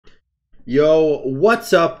Yo,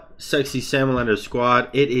 what's up, sexy Salmon squad?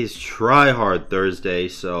 It is TryHARD Thursday,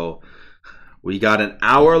 so we got an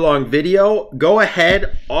hour-long video. Go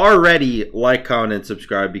ahead, already like, comment, and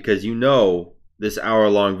subscribe because you know this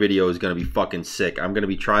hour-long video is going to be fucking sick. I'm going to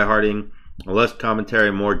be tryharding, less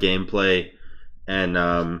commentary, more gameplay,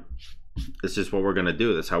 and it's just what we're going to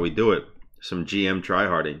do. That's how we do it. Some GM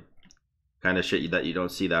tryharding. Kind of shit that you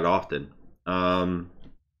don't see that often.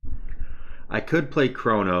 I could play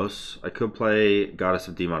Kronos. I could play Goddess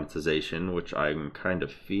of Demonetization, which I'm kind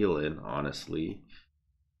of feeling, honestly.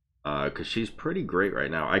 Because she's pretty great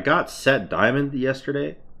right now. I got Set Diamond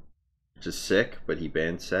yesterday, which is sick, but he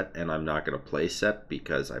banned Set, and I'm not going to play Set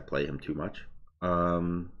because I play him too much. I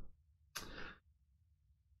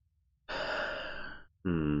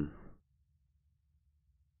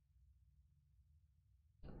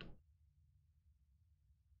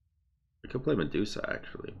could play Medusa,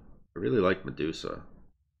 actually. I really like Medusa.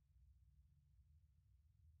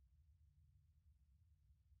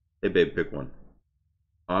 Hey babe, pick one.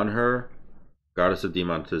 On her, Goddess of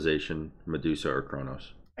Demonetization, Medusa, or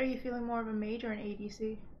Kronos. Are you feeling more of a mage or an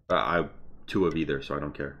ADC? I two of either, so I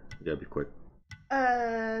don't care. You gotta be quick.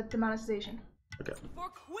 Demonetization. Okay. For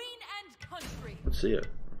queen and country. Let's see it.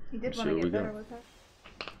 You did want to get better with that.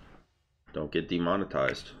 Don't get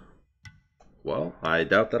demonetized. Well, I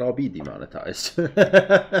doubt that I'll be demonetized.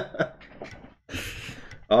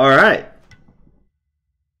 Alright.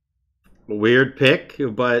 Weird pick,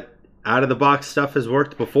 but out of the box stuff has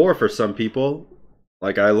worked before for some people.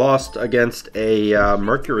 Like I lost against a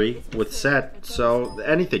Mercury with Set, so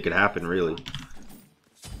anything could happen really.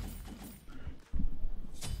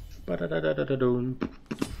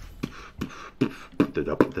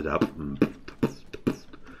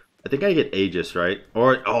 I think I get Aegis, right?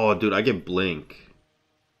 Or, oh, dude, I get Blink.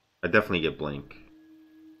 I definitely get Blink.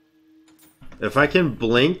 If I can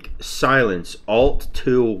Blink, Silence, Alt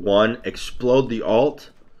 2, 1, explode the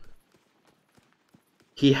Alt,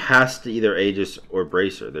 he has to either Aegis or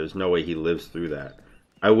Bracer. There's no way he lives through that.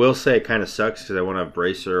 I will say it kind of sucks because I want to have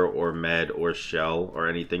Bracer or Med or Shell or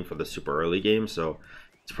anything for the super early game, so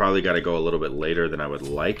it's probably got to go a little bit later than I would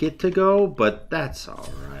like it to go, but that's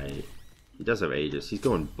alright. He does have Aegis. He's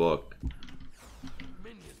going Book.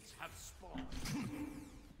 Minions have spawned.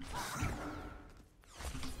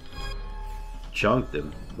 Chunked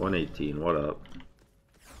him. 118. What up?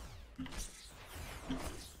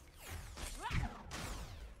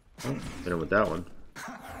 Oh, hit him with that one.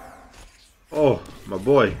 Oh, my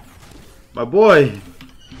boy. My boy!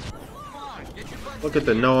 Look at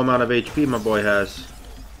the no amount of HP my boy has.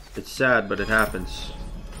 It's sad, but it happens.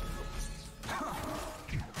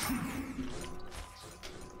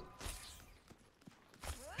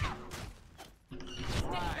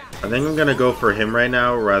 I think I'm gonna go for him right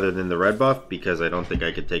now rather than the red buff because I don't think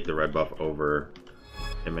I could take the red buff over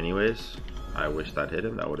him anyways. I wish that hit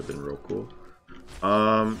him. That would have been real cool.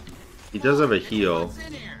 He does have a heal,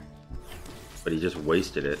 but he just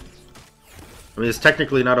wasted it. I mean, it's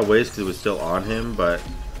technically not a waste because it was still on him, but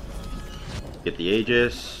get the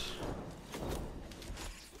Aegis,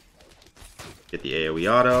 get the AoE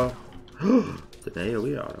auto. The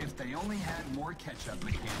AoE auto. If they only had more catch-up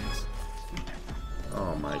mechanics.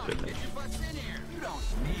 Oh my goodness. You don't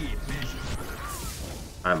need vision.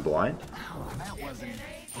 I'm blind? Oh, that wasn't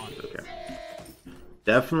fun. Okay.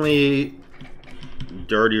 Definitely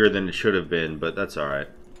dirtier than it should have been, but that's alright.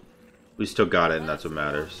 We still got it, and that's what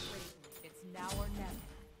matters. It's now or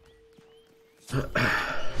never.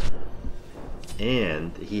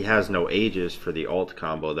 And he has no Aegis for the ult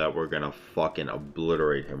combo that we're gonna fucking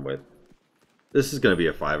obliterate him with. This is gonna be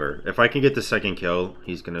a 5er. If I can get the second kill,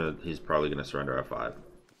 he's probably gonna surrender at 5.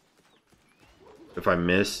 If I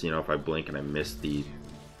miss, you know, if I blink and I miss the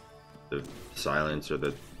silence or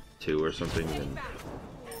the 2 or something, then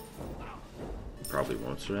he probably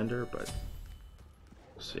won't surrender, but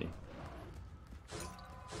we'll see.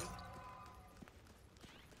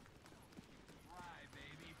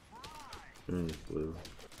 Blue.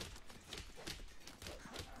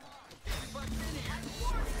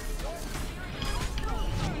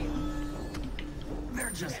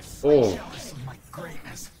 Oh,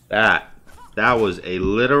 that was a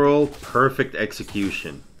literal perfect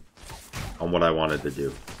execution on what I wanted to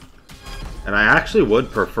do. And I actually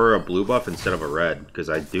would prefer a blue buff instead of a red because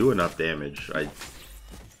I do enough damage. I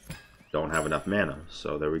don't have enough mana,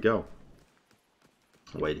 so there we go.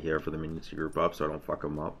 Wait here for the minions to group up so I don't fuck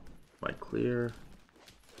them up. Might clear.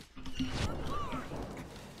 You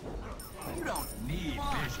don't need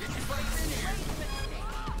vision.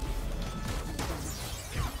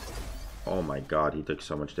 Oh my god, he took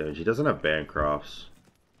so much damage. He doesn't have Bancrofts.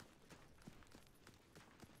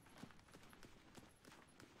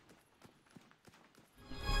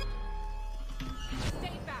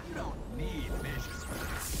 need vision.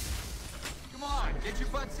 Come on, get your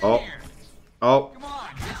butts in Oh. here. Oh. Come on,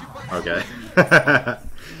 get your butts Okay.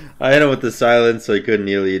 I hit him with the silence, so he couldn't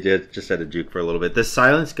heal. He just had to juke for a little bit. The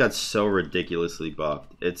silence got so ridiculously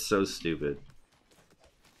buffed. It's so stupid.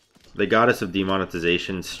 The goddess of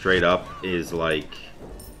demonetization straight up is like...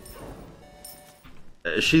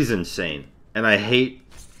 she's insane. And I hate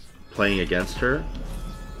playing against her.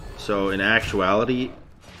 So in actuality,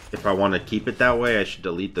 if I want to keep it that way, I should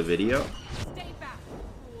delete the video. Stay back.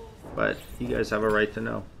 But you guys have a right to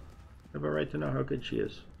know. Have a right to know how good she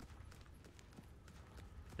is.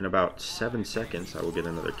 In about 7 seconds, I will get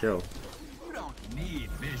another kill. You don't need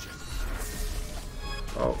vision.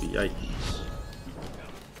 Oh, yikes.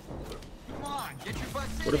 Come on, get your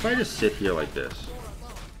butts in What if I just sit here like this?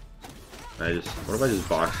 What if I just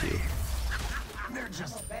box you? They're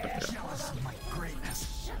just jealous of my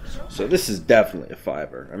greatness. So this is definitely a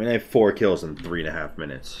 5er. I mean, I have 4 kills in 3.5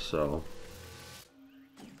 minutes, so...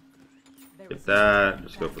 Get that,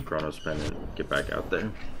 just go for Chronos Pendant, get back out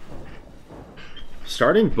there.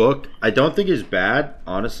 Starting Book, I don't think is bad,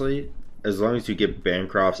 honestly, as long as you get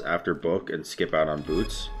Bancrofts after Book and skip out on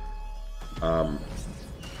Boots.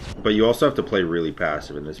 But you also have to play really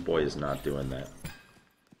passive, and this boy is not doing that.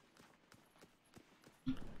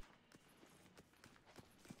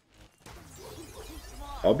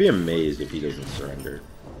 I'll be amazed if he doesn't surrender.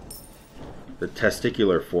 The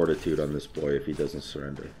testicular fortitude on this boy if he doesn't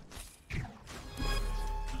surrender.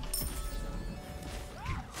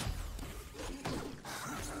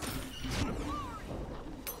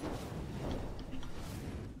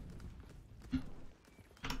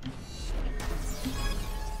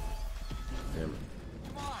 Damn.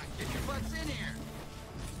 Come on, get your butts in here.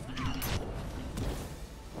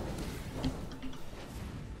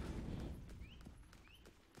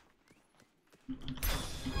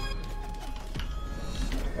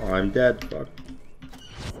 Oh, I'm dead. Fuck.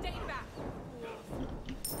 Stay back.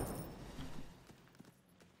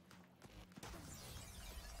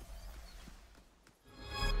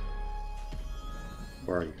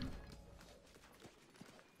 Where are you?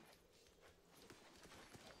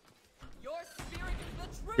 Your spirit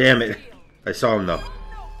is the true Damn it. shield. I saw him though. Go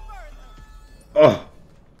no further. Oh.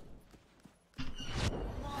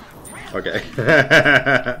 Okay.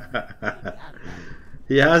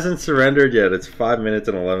 He hasn't surrendered yet. It's 5 minutes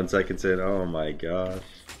and 11 seconds in. Oh my gosh.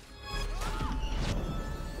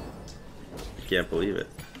 I can't believe it.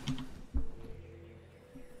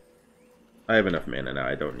 I have enough mana now.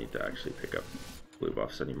 I don't need to actually pick up blue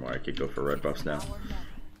buffs anymore. I could go for red buffs now.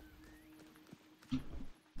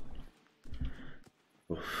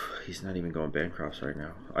 Oof, he's not even going Bancrofts right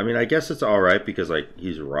now. I mean, I guess it's alright because like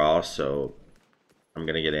he's raw, so I'm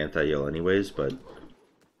gonna get anti-heal anyways, but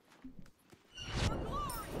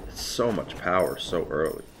it's so much power so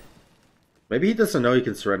early. Maybe he doesn't know he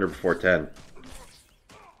can surrender before 10.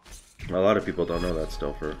 A lot of people don't know that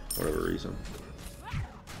still for whatever reason.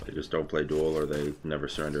 They just don't play Duel or they never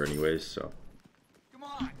surrender anyways, so. Come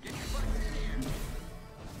on, get your butts in here.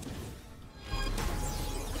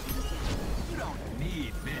 You don't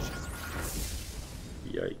need vision.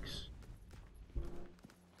 Yikes.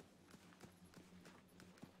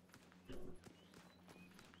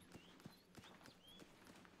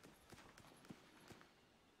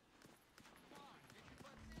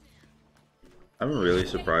 I'm really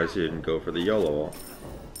surprised he didn't go for the YOLO ult,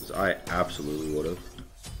 because I absolutely would have.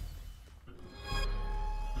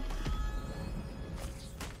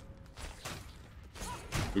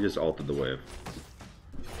 He just ulted the wave.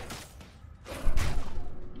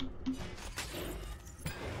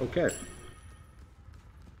 Okay.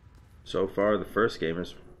 So far, the first game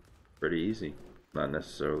is pretty easy. Not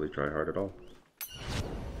necessarily try hard at all.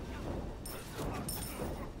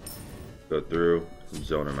 Go through,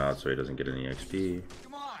 zone him out so he doesn't get any XP.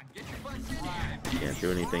 Come on, get your butts in here. Can't do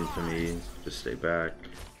anything to me. Just stay back.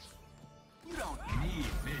 You don't need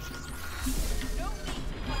vision. No need to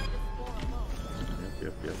fight this war alone.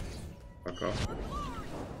 Yep. Fuck off.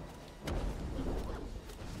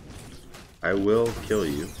 I will kill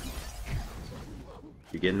you.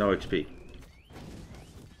 You get no XP.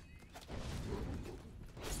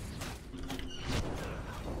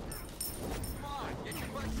 Come on, get your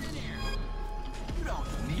butts in here. You don't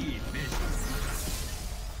need vision.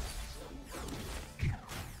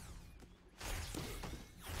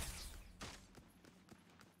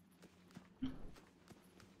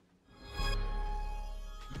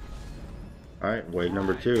 Alright, wave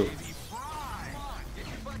number 2. Baby, fry. Come on, get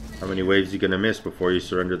your butts in How many waves you gonna miss before you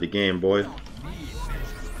surrender the game, boy? need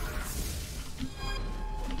vision.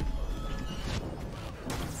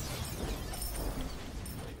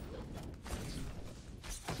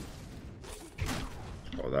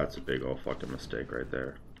 that's a big old fucking mistake right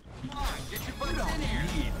there. Come on, get your butt in here.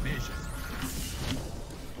 Need vision.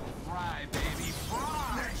 Fry, baby,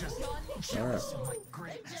 fry. Jealous of my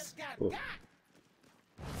greatness. Cool.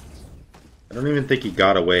 I don't even think he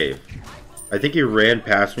got a wave. I think he ran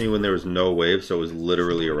past me when there was no wave, so it was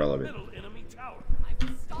literally irrelevant.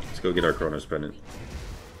 Let's go get our Chronos Pendant.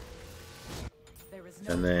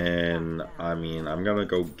 And then, I mean, I'm gonna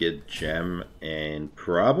go get Gem and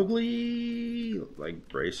probably, like,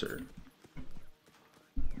 Bracer.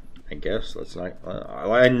 I guess, let's not...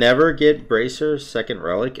 I never get Bracer, second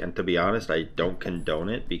Relic, and to be honest, I don't condone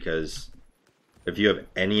it, because if you have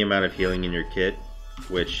any amount of healing in your kit,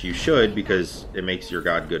 which you should, because it makes your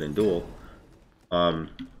god good in Duel, I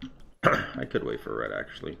could wait for red,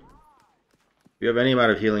 actually. If you have any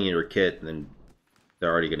amount of healing in your kit, then they're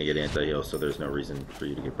already going to get anti-heal, so there's no reason for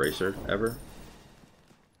you to get Bracer, ever.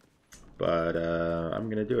 But, I'm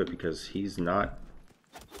going to do it, because he's not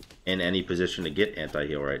in any position to get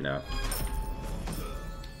anti-heal right now.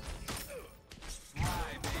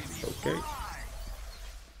 Okay.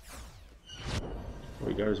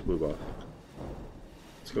 We got his blue buff.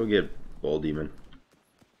 Let's go get Bull Demon.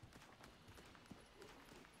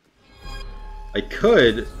 I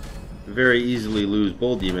could very easily lose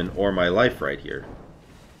Bull Demon or my life right here.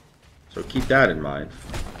 So keep that in mind.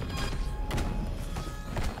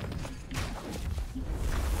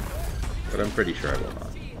 But I'm pretty sure I will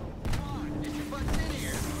not.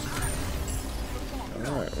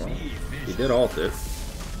 Alright, well, he did ult it.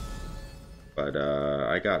 But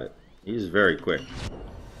I got it. He's very quick.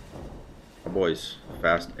 My boy's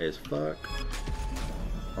fast as fuck.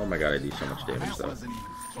 Oh my god, I do so much damage though.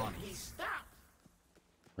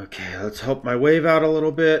 Okay, let's help my wave out a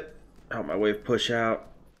little bit. Help my wave push out.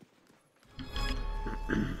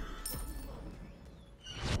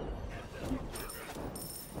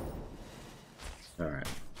 Alright.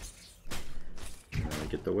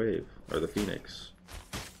 Get the wave, or the Phoenix.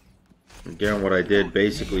 Again, what I did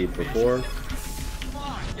basically before,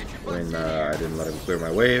 when I didn't let him clear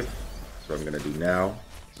my wave. That's what I'm going to do now.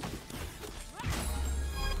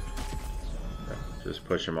 Just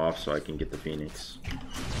push him off so I can get the Phoenix.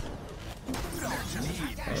 Well,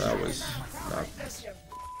 that was not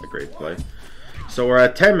a great play. So we're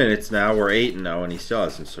at 10 minutes now. We're 8-0 and he still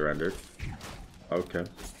hasn't surrendered. Okay.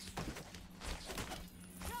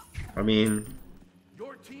 I mean,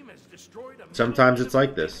 sometimes it's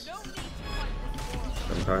like this.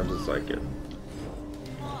 Sometimes it's like it.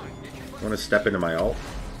 Want to step into my ult?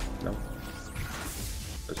 No. I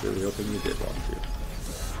was really hoping you did want to.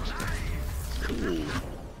 Ooh.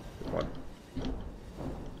 Good one.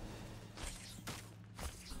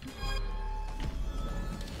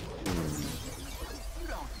 You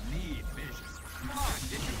don't need vision. Come on,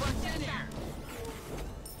 get your butt in here.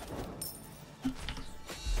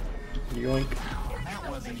 Yoink. That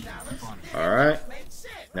wasn't even funny. Alright.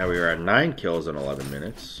 Now we are at 9 kills in 11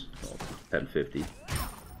 minutes. Well, 1050.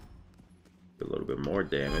 A little bit more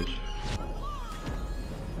damage.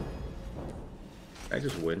 Can I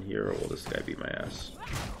just win here, or will this guy beat my ass?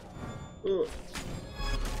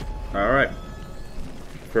 Alright.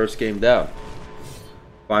 First game down.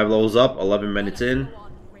 5 levels up, 11 minutes in.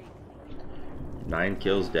 9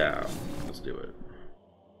 kills down. Let's do it.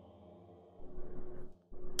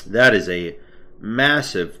 That is a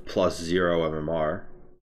massive +0 MMR.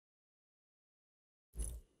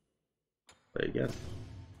 Play again.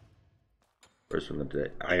 First one of the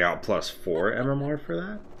day. I got +4 MMR for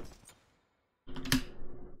that?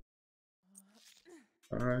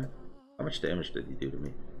 Alright. How much damage did he do to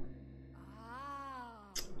me?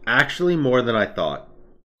 Actually, more than I thought.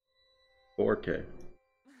 4K.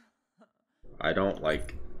 I don't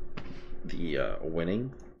like the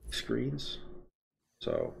winning screens.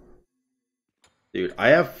 So, dude, I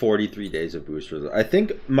have 43 days of boosters. I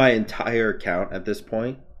think my entire account at this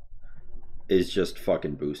point is just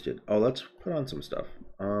fucking boosted. Oh, let's put on some stuff.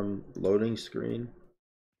 Loading screen.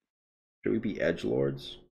 Should we be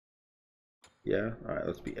edgelords? Yeah. All right,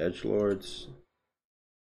 let's be edgelords.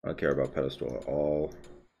 I don't care about pedestal at all.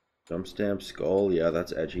 Jump stamp, skull. Yeah,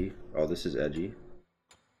 that's edgy. Oh, this is edgy.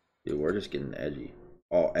 Dude, we're just getting edgy.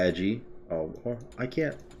 Oh, edgy. Oh, I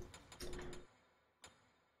can't.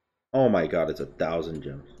 Oh my god, it's 1,000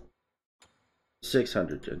 gems.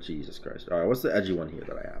 600 gems. Jesus Christ. Alright, what's the edgy one here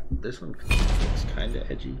that I have? This one is kind of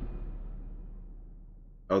edgy.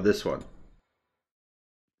 Oh, this one.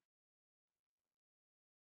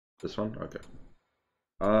 This one? Okay.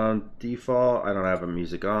 Default, I don't have a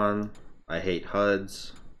music on. I hate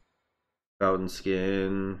HUDs. Fountain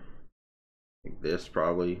skin. I think this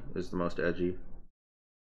probably is the most edgy.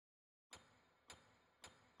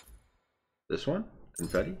 This one?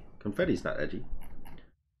 Confetti? Confetti's not edgy.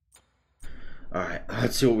 Alright,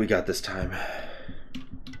 let's see what we got this time.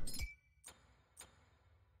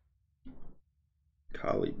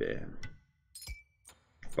 Kali ban.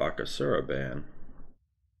 Bakasura ban.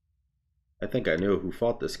 I think I knew who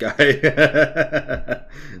fought this guy.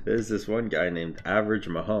 There's this one guy named Average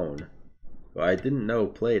Mahone, who I didn't know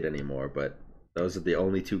played anymore, but those are the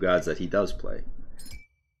only two gods that he does play.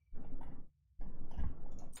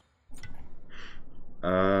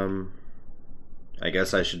 I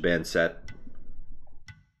guess I should ban Set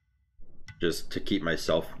just to keep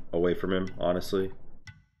myself away from him, honestly.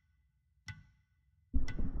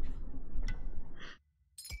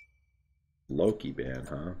 Loki ban,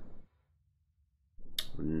 huh?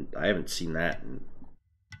 I haven't seen that.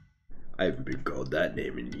 I haven't been called that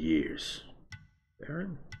name in years.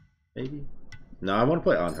 Baron? Maybe? No, I want to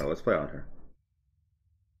play on her. Let's play on her.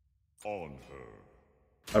 On her.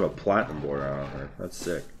 I have a platinum border on her. That's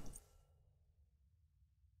sick.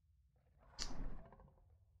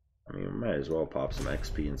 I mean, we might as well pop some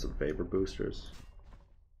XP and some favor boosters.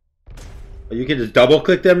 Oh, you can just double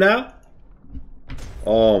click them now?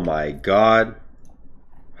 Oh my god.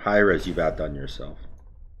 Hi-Res, you've outdone yourself.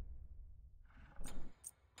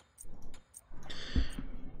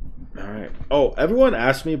 Alright. Oh, everyone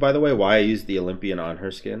asked me, by the way, why I use the Olympian on her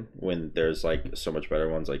skin when there's like so much better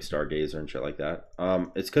ones like Stargazer and shit like that.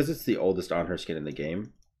 It's because it's the oldest on her skin in the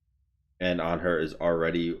game. And on her is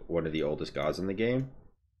already one of the oldest gods in the game.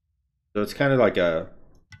 So it's kind of like a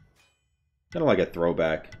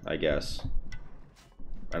throwback, I guess.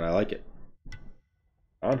 And I like it.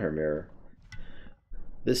 On her mirror.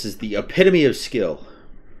 This is the epitome of skill.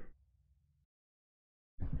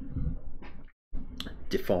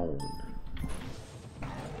 Defawn.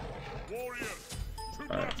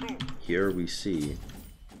 Alright, here we see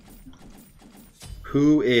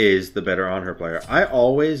who is the better on her player. I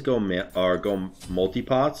always go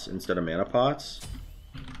multi-pots instead of mana pots.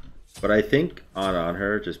 But I think on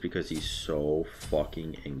her, just because he's so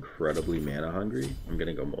fucking incredibly mana hungry, I'm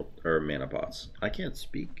gonna go mana pots. I can't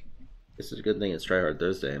speak. This is a good thing it's TryHard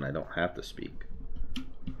Thursday and I don't have to speak.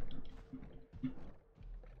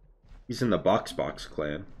 He's in the Box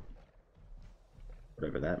clan.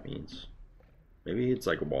 Whatever that means. Maybe it's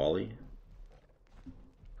like Wally.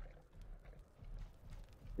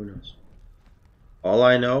 Who knows? All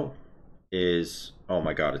I know is... Oh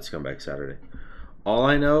my god, it's Comeback Saturday. All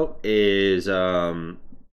I know is don't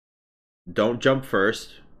jump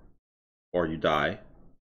first or you die.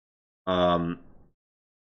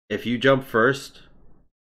 If you jump first,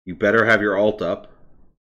 you better have your ult up.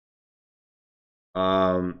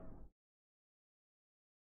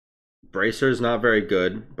 Bracer's not very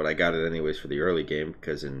good, but I got it anyways for the early game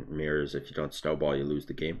because in mirrors, if you don't snowball, you lose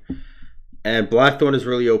the game. And Blackthorn is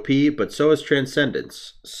really OP, but so is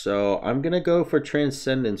Transcendence. So I'm going to go for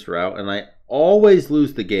Transcendence route, and I always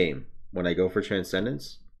lose the game when I go for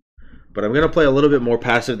Transcendence. But I'm going to play a little bit more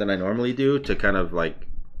passive than I normally do to kind of like,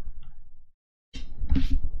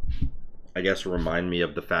 I guess, remind me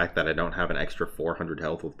of the fact that I don't have an extra 400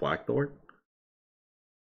 health with Blackthorn.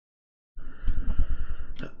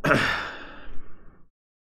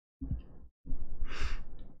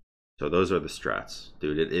 So those are the strats.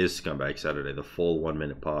 Dude, it is Scumbag Saturday, the full 1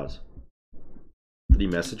 minute pause. Did he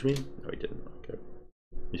message me? No, he didn't. Okay.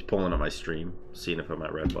 He's pulling up my stream, seeing if I'm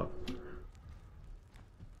at red buff.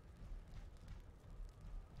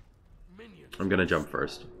 I'm gonna jump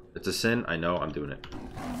first. It's a sin, I know, I'm doing it.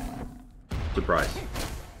 Surprise.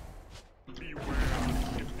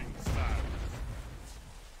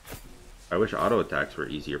 I wish auto attacks were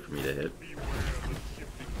easier for me to hit.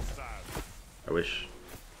 I wish...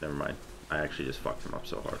 Never mind. I actually just fucked him up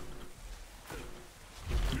so hard.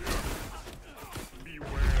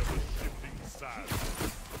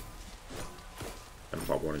 Gonna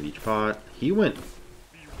pop one of each pot. He went...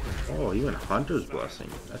 Oh, he went Hunter's Blessing.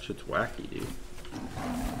 That shit's wacky, dude.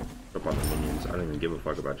 Jump on the minions. I don't even give a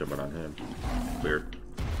fuck about jumping on him. Weird.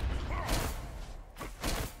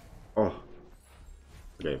 Oh.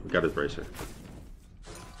 Okay, we got his bracer.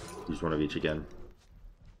 Use one of each again.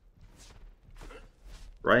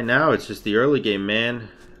 Right now, it's just the early game, man.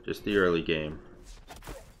 Just the early game.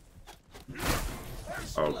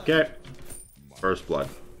 Okay. First blood.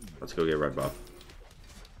 Let's go get red buff.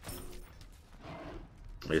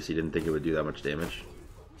 I guess he didn't think it would do that much damage.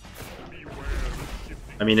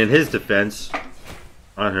 I mean, in his defense,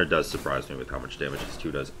 on her does surprise me with how much damage his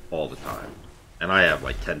 2 does all the time. And I have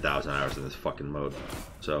like 10,000 hours in this fucking mode.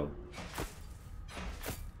 So...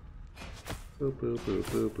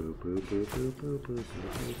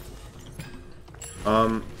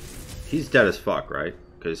 He's dead as fuck, right?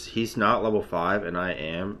 Because he's not level 5 and I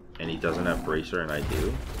am, and he doesn't have bracer and I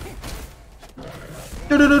do.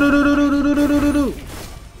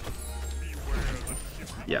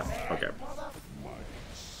 Yeah, okay.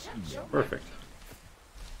 Perfect.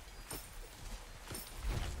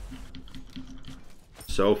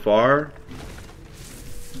 So far,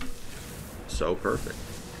 so perfect.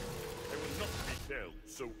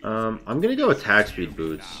 I'm gonna go attack speed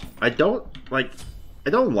boots. I don't like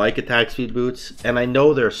attack speed boots, and I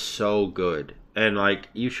know they're so good. And like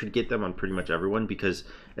you should get them on pretty much everyone because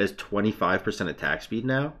it's 25% attack speed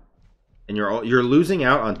now, and you're losing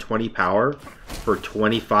out on 20 power for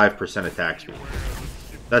 25% attack speed.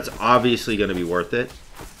 That's obviously going to be worth it.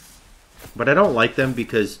 But I don't like them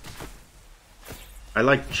because I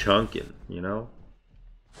like chunking, you know?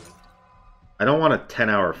 I don't want a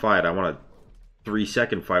 10-hour fight. I want a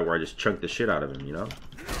 3-second fight where I just chunk the shit out of him, you know?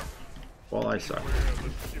 Well, I suck.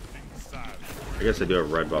 I guess I do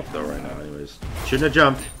have red buff though right now anyways. Shouldn't have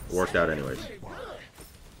jumped. Worked out anyways.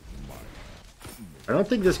 I don't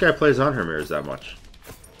think this guy plays on her mirrors that much.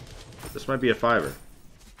 This might be a 5er.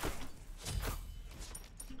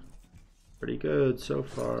 Pretty good so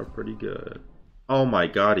far, pretty good. Oh my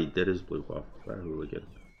god, he did his blue buff. That hooligan.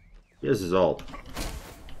 He has his ult.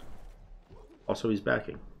 Also, he's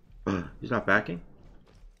backing. He's not backing?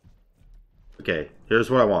 Okay, here's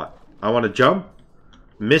what I want. I want to jump.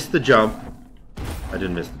 Miss the jump. I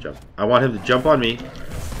didn't miss the jump. I want him to jump on me.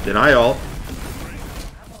 Then I ult.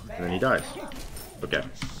 And then he dies. Okay.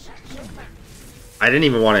 I didn't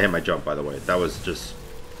even want to hit my jump, by the way. That was just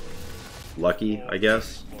lucky, I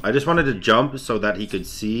guess. I just wanted to jump so that he could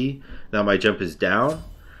see that my jump is down,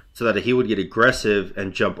 so that he would get aggressive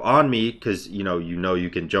and jump on me, because you know you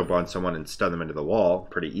can jump on someone and stun them into the wall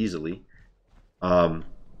pretty easily.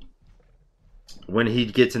 When he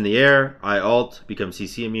gets in the air, I ult, becomes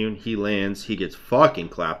CC immune, he lands, he gets fucking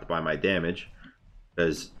clapped by my damage,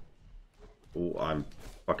 because I'm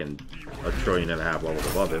fucking 1.5 trillion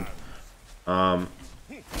levels above him.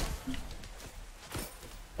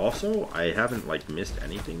 Also, I haven't like missed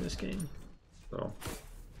anything this game, so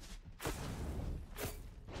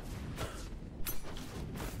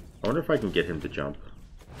I wonder if I can get him to jump.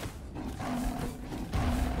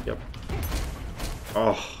 Yep.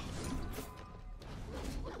 Oh,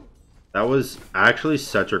 that was actually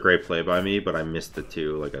such a great play by me, but I missed the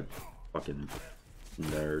 2 like a fucking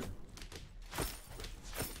nerd.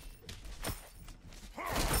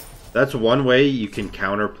 That's one way you can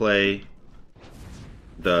counterplay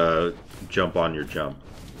the jump on your jump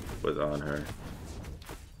with on her.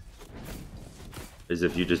 Is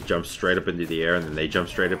if you just jump straight up into the air and then they jump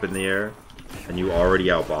straight up in the air and you already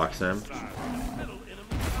outbox them.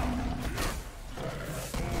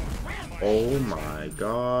 Oh my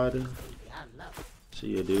god.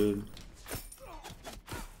 See ya, dude.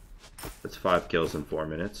 That's 5 kills in 4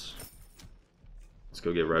 minutes. Let's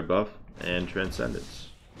go get red buff and transcendence.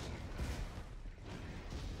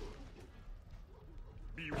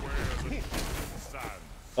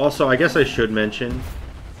 Also, I guess I should mention,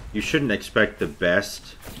 you shouldn't expect the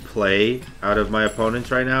best play out of my opponents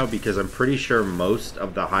right now, because I'm pretty sure most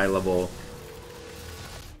of the high level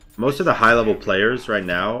players right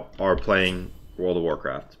now are playing World of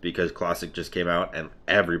Warcraft, because Classic just came out and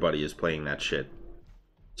everybody is playing that shit.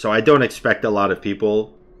 So I don't expect a lot of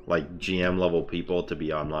people, like GM level people, to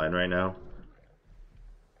be online right now.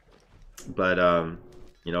 But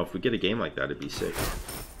you know, if we get a game like that, it'd be sick.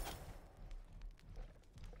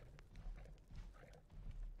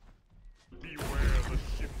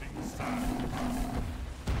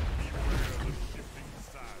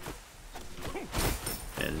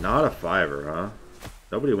 And not a 5er, huh?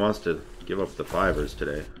 Nobody wants to give up the 5ers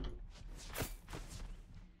today.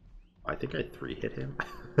 I think I 3-hit him.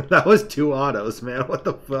 That was 2 autos, man. What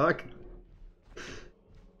the fuck?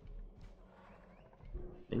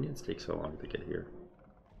 Minions take so long to get here.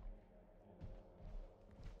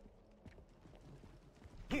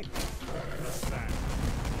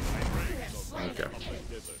 Okay.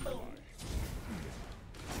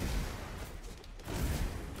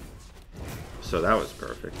 So that was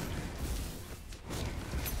perfect.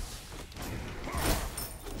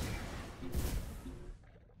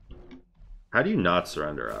 How do you not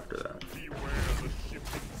surrender after that?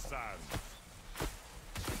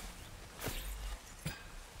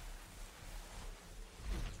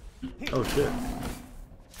 Oh shit.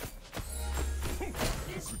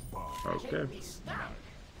 Okay.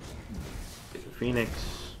 Get the Phoenix.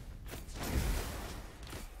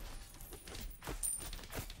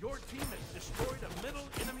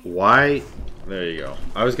 Why? There you go.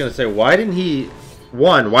 I was gonna say, why didn't he...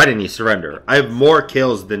 Why didn't he surrender? I have more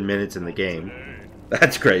kills than minutes in the game.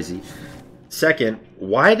 That's crazy. Second,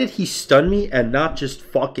 why did he stun me and not just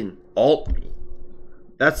fucking ult me?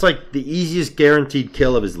 That's like the easiest guaranteed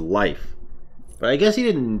kill of his life. But I guess he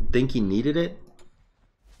didn't think he needed it.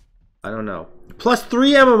 I don't know. Plus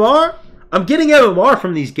 3 MMR? I'm getting MMR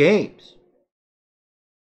from these games.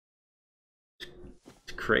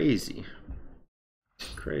 It's crazy. It's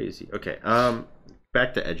crazy. Okay,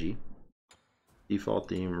 back to edgy. Default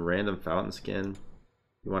theme, random fountain skin.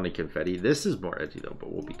 You want a confetti? This is more edgy though,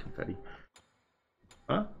 but we'll be confetti.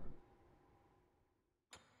 Huh?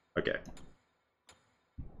 Okay.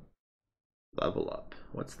 Level up.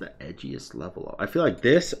 What's the edgiest level up? I feel like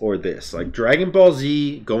this or this. Like Dragon Ball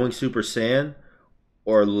Z going Super Saiyan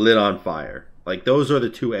or Lit on Fire. Like those are the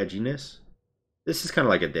two edginess. This is kind of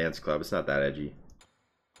like a dance club. It's not that edgy.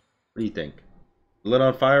 What do you think? Lit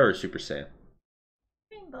on Fire or Super Saiyan?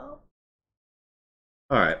 Rainbow.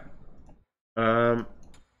 Alright.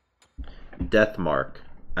 Death Mark.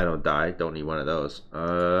 I don't die. Don't need one of those.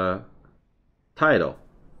 Title.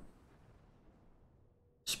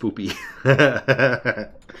 Spoopy.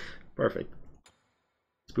 Perfect.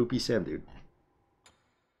 Spoopy SamDaDude.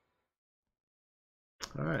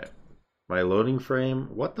 Alright. My loading frame.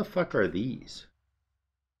 What the fuck are these?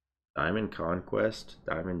 Diamond Conquest.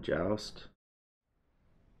 Diamond Joust.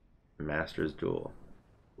 Masters Duel.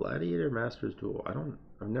 Gladiator Masters Duel.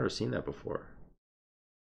 I've never seen that before.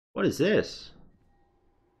 What is this?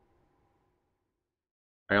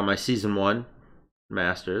 I got my Season 1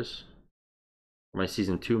 Masters. My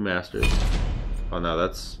Season 2 Masters. Oh no,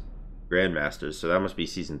 that's Grandmasters, so that must be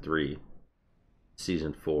Season 3.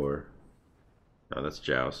 Season 4. No, that's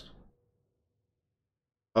Joust.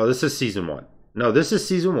 Oh, this is Season 1. No, this is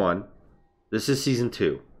Season 1. This is Season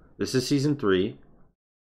 2. This is Season 3.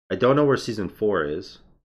 I don't know where Season 4 is.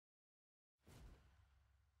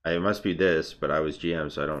 It must be this, but I was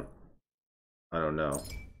GM, so I don't know.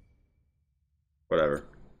 Whatever.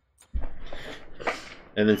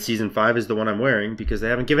 And then Season 5 is the one I'm wearing because they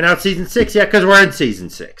haven't given out Season 6 yet because we're in Season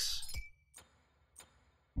 6.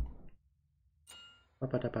 Oh,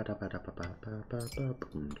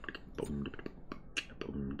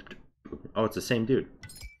 it's the same dude.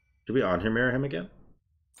 Should we on him mirror him again?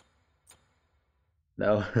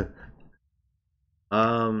 No.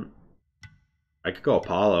 I could go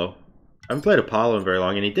Apollo. I haven't played Apollo in very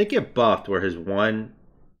long, and he did get buffed where his 1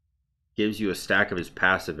 gives you a stack of his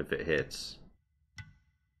passive if it hits.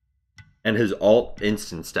 And his ult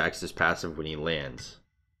instant stacks his passive when he lands.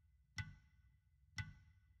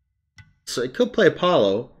 So I could play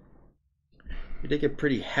Apollo. He did get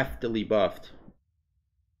pretty heftily buffed.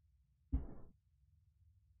 I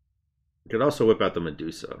could also whip out the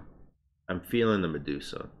Medusa. I'm feeling the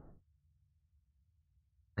Medusa.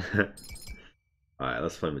 Alright,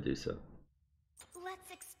 let's play Medusa.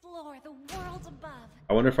 Let's explore the world above.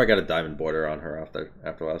 I wonder if I got a diamond border on her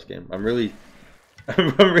after last game. I'm really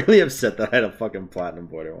upset that I had a fucking platinum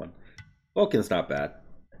border one. Vulcan's not bad,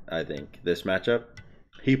 I think. This matchup.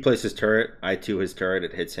 He plays his turret, I 2 his turret,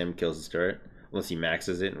 it hits him, kills his turret. Unless he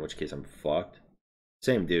maxes it, in which case I'm fucked.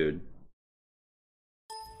 Same dude.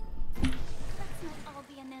 Let's not all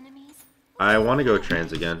be enemies. I want to go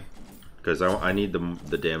trans again. Because I need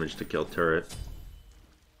the damage to kill turret.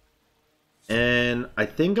 And I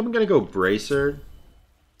think I'm going to go Bracer.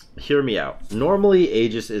 Hear me out. Normally,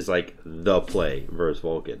 Aegis is like the play versus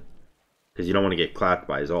Vulcan. Because you don't want to get clapped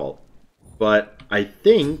by his ult. But I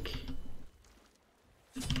think...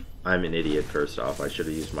 I'm an idiot, first off. I should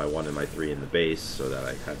have used my 1 and my 3 in the base so that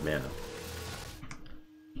I had mana.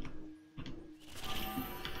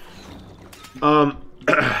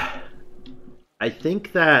 I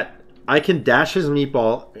think that I can dash his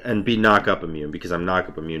meatball and be knock-up immune because I'm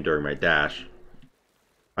knock-up immune during my dash.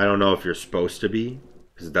 I don't know if you're supposed to be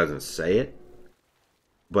because it doesn't say it,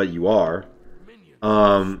 but you are.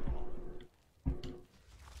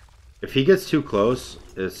 If he gets too close,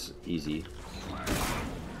 it's easy.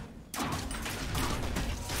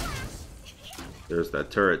 There's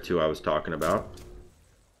that turret too I was talking about.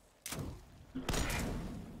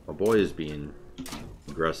 My boy is being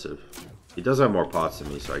aggressive. He does have more pots than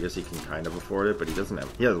me, so I guess he can kind of afford it, but he doesn't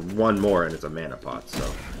have... He has 1 more and it's a mana pot, so...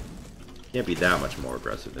 He can't be that much more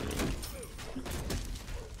aggressive than me.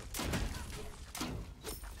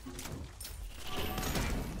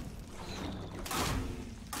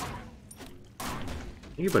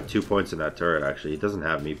 You can put 2 points in that turret, actually. He doesn't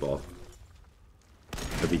have meatball.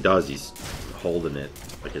 If he does, he's holding it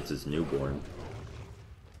like it's his newborn.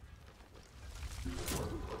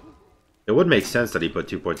 It would make sense that he put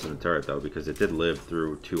 2 points in the turret, though, because it did live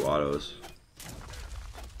through 2 autos.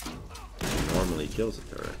 It normally kills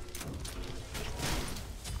the turret.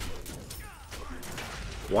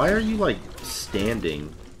 Why are you, like,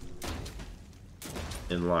 standing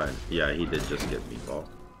in line? Yeah, he did just get meatball.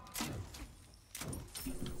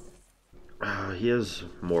 He has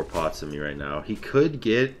more pots than me right now. He could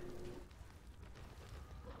get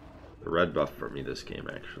the red buff for me this game,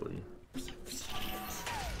 actually.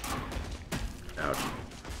 Ouch.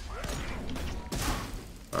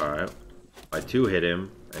 Alright. My 2 hit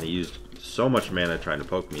him, and he used so much mana trying to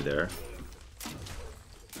poke me there.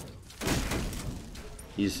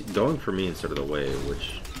 He's going for me instead of the wave,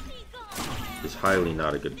 which is highly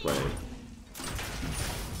not a good play.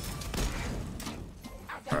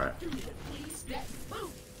 Alright.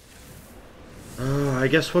 I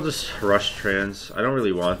guess we'll just rush trans. I don't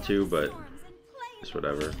really want to, but just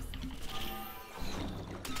whatever.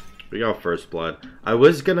 We got first blood. I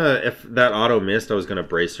was gonna, if that auto missed, I was gonna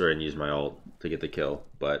brace her and use my ult to get the kill,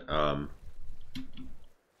 but I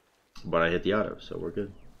hit the auto, so we're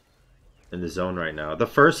good. In the zone right now. The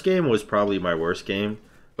first game was probably my worst game,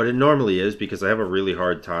 but it normally is because I have a really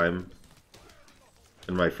hard time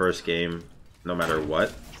in my first game, no matter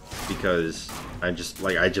what, because I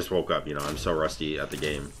just woke up, you know, I'm so rusty at the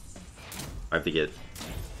game. I have to get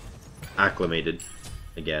acclimated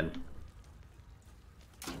again.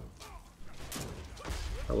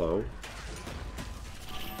 Hello.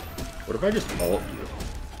 What if I just ult you?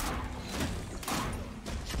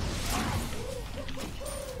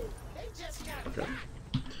 Okay.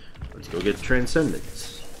 Let's go get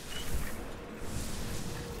Transcendence.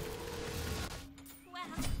 Wow,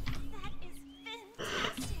 that is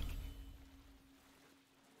fantastic.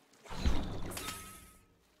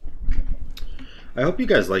 I hope you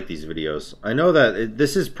guys like these videos. I know that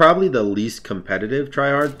this is probably the least competitive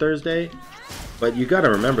TryHard Thursday, but you gotta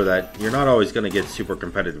remember that you're not always gonna get super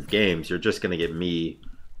competitive games. You're just gonna get me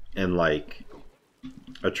in like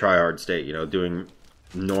a TryHard state, you know, doing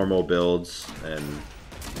normal builds and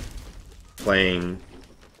playing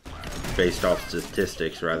based off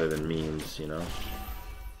statistics rather than memes, you know.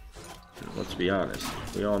 Let's be honest.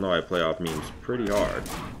 We all know I play off memes pretty hard.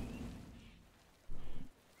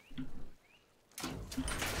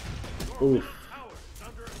 Oof.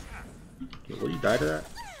 Okay, will you die to that?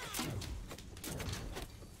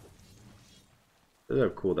 Does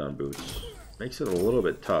have cooldown boots. Makes it a little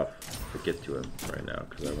bit tough to get to him right now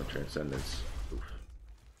because I want Transcendence. Oof.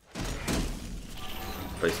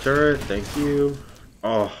 Place turret, thank you.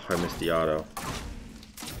 Oh, I missed the auto.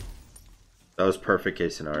 That was perfect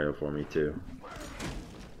case scenario for me too.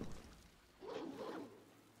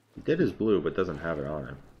 He did his blue, but doesn't have it on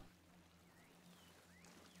him.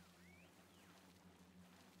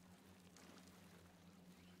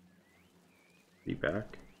 Be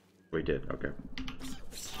back? We did, okay.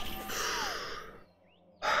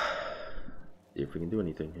 See if we can do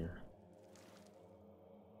anything here.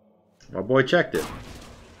 My boy checked it.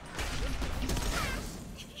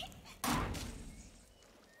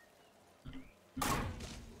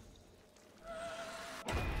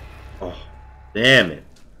 Oh, damn it.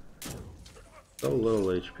 So little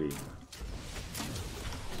HP.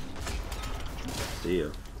 See ya.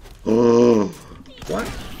 Oh, what?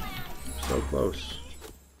 So close.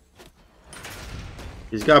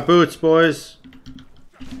 He's got boots, boys.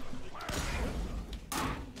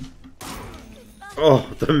 Oh,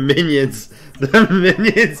 the minions. The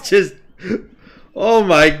minions just... Oh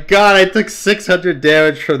my god, I took 600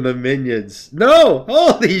 damage from the minions. No!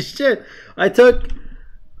 Holy shit! I took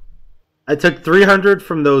 300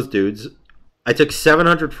 from those dudes. I took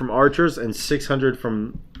 700 from archers and 600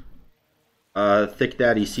 from Thick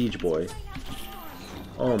Daddy Siege Boy.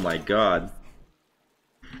 Oh my god.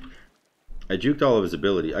 I juked all of his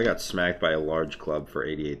ability. I got smacked by a large club for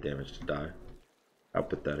 88 damage to die. How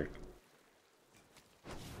pathetic.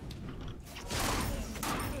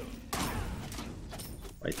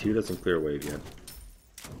 My 2 doesn't clear wave yet.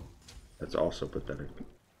 That's also pathetic.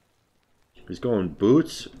 He's going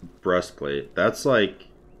boots, breastplate. That's like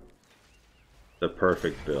the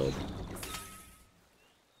perfect build.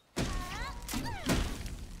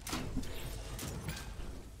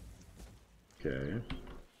 Okay.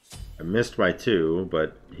 I missed my 2,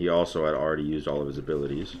 but he also had already used all of his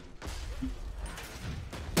abilities.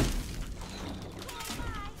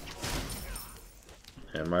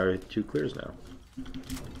 And my 2 clears now.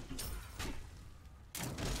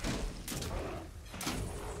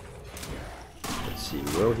 Let's see,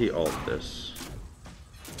 will he ult this?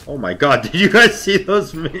 Oh my god, did you guys see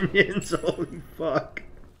those minions? Holy fuck.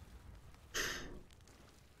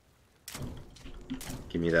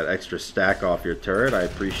 Give me that extra stack off your turret, I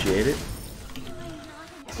appreciate it.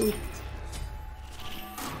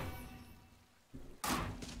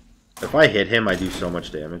 If I hit him, I do so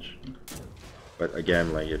much damage. But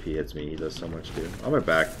again, like, if he hits me, he does so much too. On my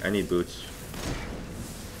back. I need boots.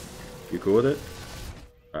 You cool with it?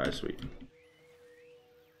 Alright, sweet.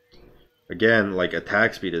 Again, like,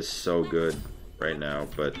 attack speed is so good right now,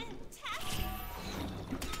 but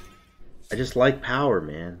I just like power,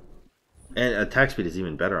 man. And attack speed is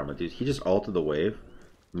even better on my dude. He just ulted the wave.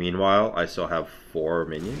 Meanwhile, I still have 4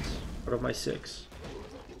 minions out of my 6.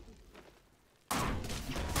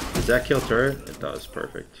 Does that kill turret? It does,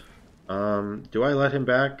 perfect. Do I let him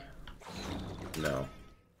back? No.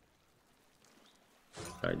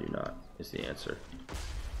 I do not, is the answer.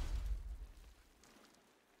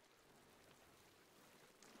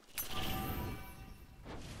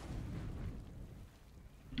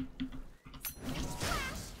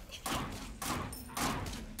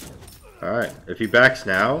 Alright, if he backs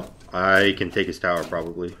now, I can take his tower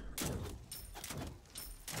probably.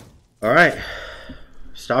 Alright.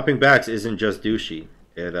 Stopping backs isn't just douchey.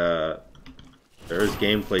 It there's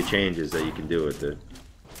gameplay changes that you can do with it.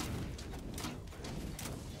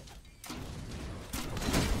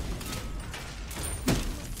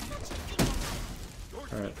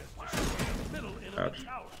 Alright. Ouch.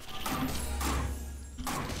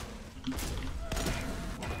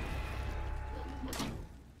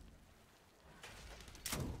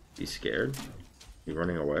 He's scared. He's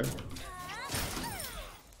running away.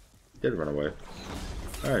 He did run away.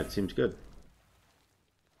 Alright, seems good.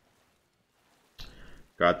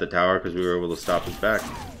 Got the tower because we were able to stop his back.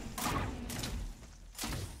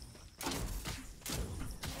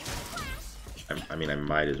 I mean, I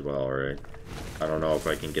might as well, right? I don't know if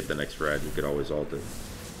I can get the next red. You could always ult it.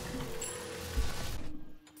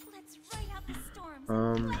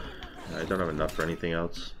 I don't have enough for anything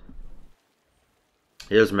else.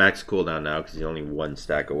 He has max cooldown now because he's only 1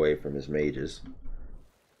 stack away from his mages.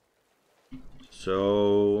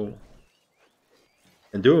 So,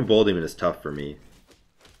 and doing Bold Demon is tough for me.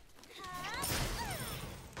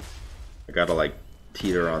 I gotta like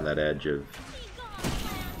teeter on that edge of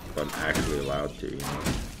if I'm actually allowed to, you know.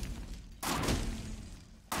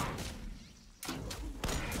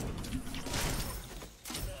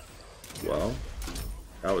 Well,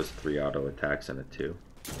 that was 3 auto attacks and a 2.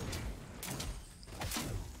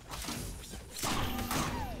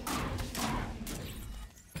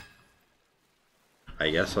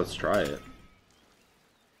 I guess let's try it.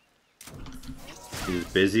 He's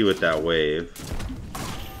busy with that wave.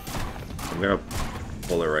 I'm gonna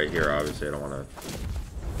pull it right here, obviously. I don't want to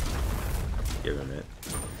give him it.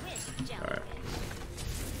 Alright.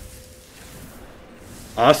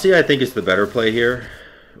 Aussie, I think, is the better play here.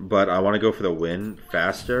 But I want to go for the win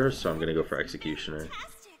faster, so I'm gonna go for Executioner.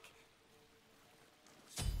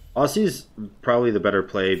 Aussie's probably the better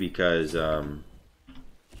play because, you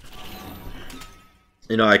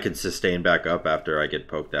know, I can sustain back up after I get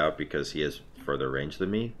poked out because he has further range than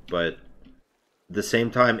me. But at the same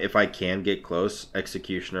time, if I can get close,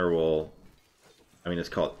 Executioner will... I mean, it's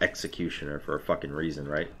called Executioner for a fucking reason,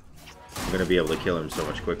 right? I'm going to be able to kill him so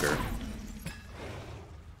much quicker.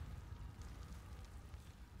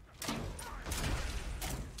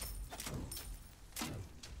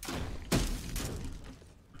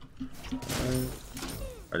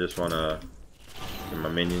 I just want to get my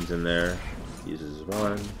minions in there. Uses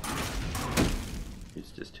 1.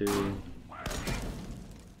 Uses just 2.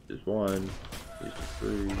 Uses 1. Uses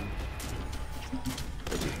 3.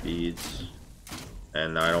 Uses beads.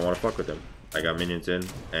 And now I don't want to fuck with him. I got minions in,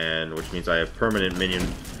 and which means I have permanent minion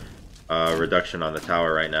reduction on the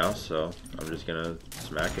tower right now. So I'm just gonna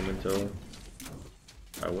smack him until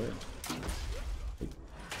I win.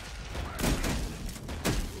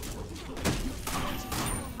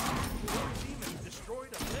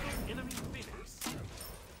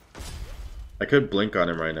 I could blink on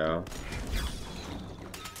him right now.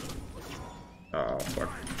 Oh, fuck.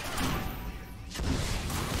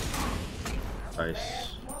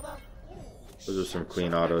 Nice. Those are some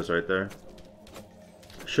clean autos right there.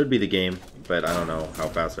 Should be the game, but I don't know how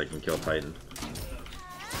fast I can kill Titan.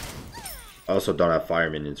 I also don't have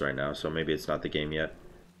fire minions right now, so maybe it's not the game yet.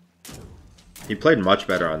 He played much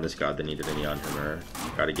better on this god than he did any on Hammer.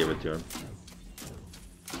 Gotta give it to him.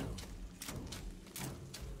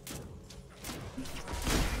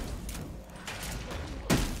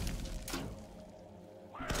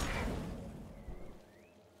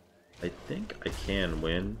 I think I can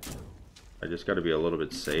win. I just got to be a little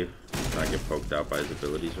bit safe, not get poked out by his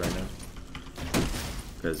abilities right now.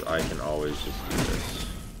 Because I can always just do this.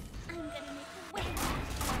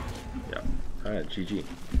 Yeah. Alright, GG.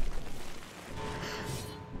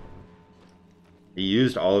 He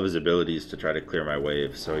used all of his abilities to try to clear my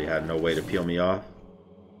wave, so he had no way to peel me off.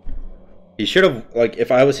 He should have, like, if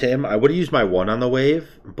I was him, I would have used my 1 on the wave,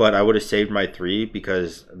 but I would have saved my 3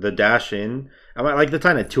 because the dash in, I mean, like, the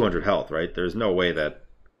Titan had 200 health, right? There's no way that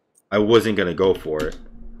I wasn't going to go for it.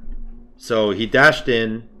 So he dashed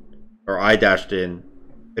in, or I dashed in.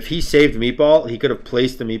 If he saved Meatball, he could have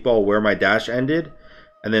placed the Meatball where my dash ended,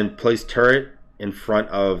 and then placed turret in front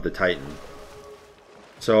of the Titan.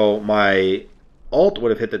 So my ult would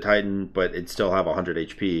have hit the Titan, but it'd still have 100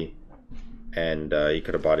 HP. And he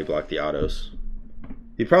could have body blocked the autos.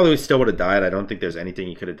 He probably still would have died. I don't think there's anything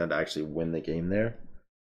he could have done to actually win the game there.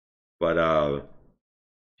 But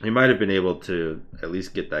he might have been able to at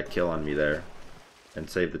least get that kill on me there. And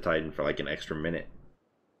save the Titan for like an extra minute.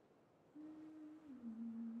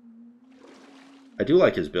 I do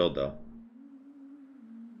like his build though.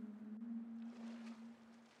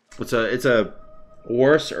 It's a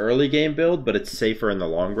worse early game build, but it's safer in the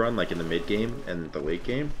long run, like in the mid game and the late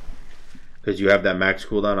game. Because you have that max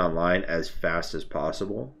cooldown online as fast as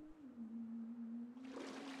possible.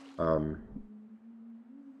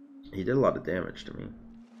 He did a lot of damage to me.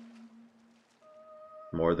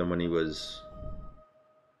 More than when he was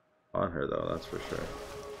on her, though, that's for sure.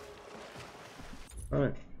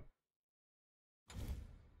 Alright.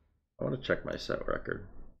 I want to check my set record.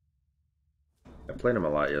 I played him a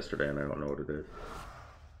lot yesterday and I don't know what it is.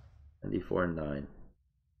 94 and 9.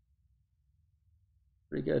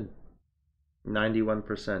 Pretty good.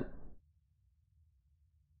 91%.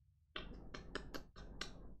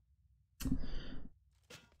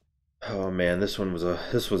 Oh man, this was a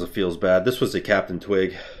feels bad. This was a Captain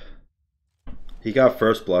Twig. He got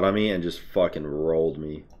first blood on me and just fucking rolled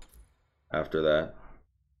me after that.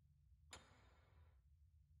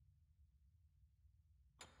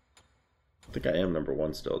 I think I am number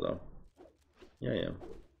 1 still though. Yeah, I am.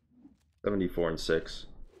 74 and 6.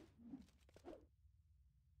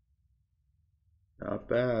 Not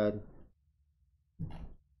bad.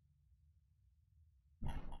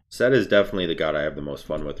 Set is definitely the god I have the most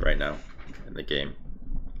fun with right now in the game.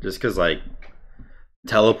 Just because, like,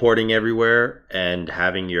 teleporting everywhere and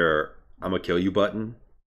having your I'ma kill you button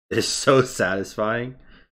is so satisfying.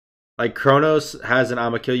 Like, Kronos has an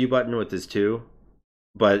I'ma kill you button with his 2,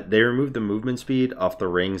 but they removed the movement speed off the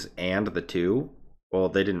rings and the 2. Well,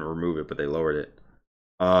 they didn't remove it, but they lowered it.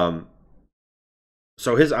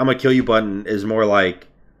 So his I'ma kill you button is more like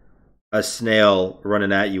a snail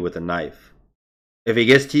running at you with a knife. If he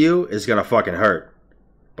gets to you, it's gonna fucking hurt.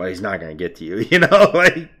 But he's not gonna get to you, you know?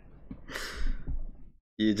 Like,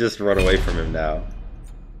 you just run away from him now.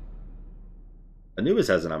 Anubis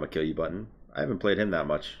has an I'ma kill you button. I haven't played him that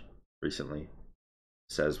much recently. It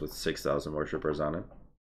says with 6,000 worshippers on it.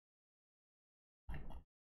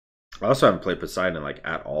 I also haven't played Poseidon like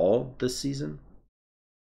at all this season.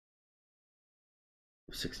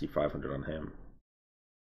 6,500 on him.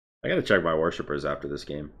 I gotta check my worshippers after this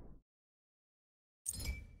game.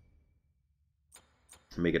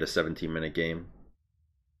 Make it a 17-minute game.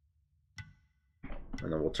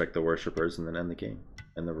 And then we'll check the worshippers and then end the game.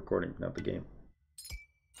 End the recording, not the game.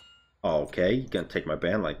 Oh, okay, you gonna take my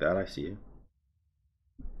ban like that, I see you.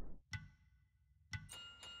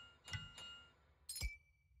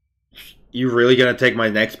 You really gonna take my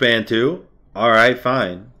next ban too? Alright,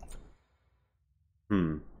 fine.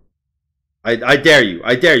 I dare you.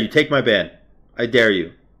 I dare you. Take my ban. I dare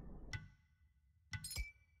you.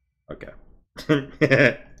 Okay.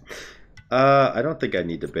 I don't think I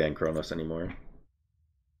need to ban Kronos anymore.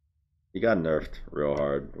 He got nerfed real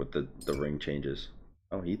hard with the ring changes.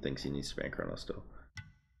 Oh, he thinks he needs to ban Kronos still.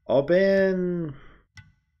 I'll ban...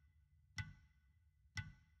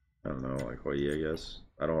 I don't know, like Hoi, I guess.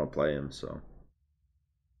 I don't want to play him, so...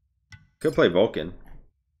 Could play Vulcan.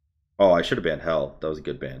 Oh, I should have banned Hell. That was a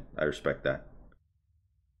good ban. I respect that.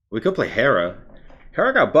 We could play Hera.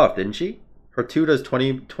 Hera got buffed, didn't she? Her 2 does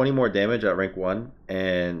 20 more damage at rank 1.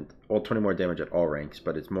 And, well, 20 more damage at all ranks.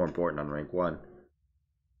 But it's more important on rank 1.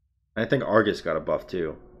 And I think Argus got a buff,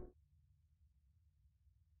 too.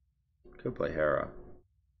 Could play Hera.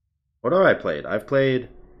 What have I played? I've played...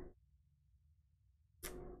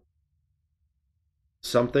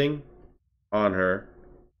 something on her.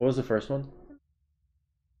 What was the first one?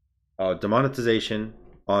 Oh, demonetization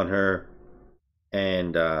on her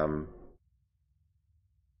and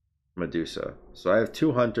Medusa. So I have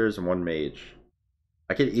 2 hunters and 1 mage.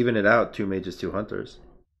 I could even it out, 2 mages, 2 hunters.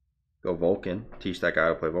 Go Vulcan. Teach that guy how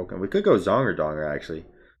to play Vulcan. We could go Zonger Donger, actually.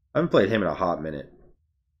 I haven't played him in a hot minute.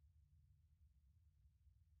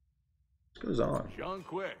 Let's go Zong. Sean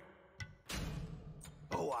Quick.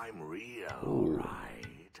 Oh, I'm real,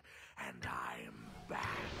 right? And I'm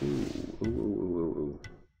back. Ooh.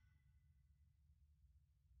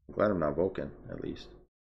 I'm glad I'm not Vulcan, at least.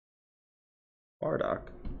 Bardock.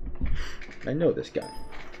 I know this guy.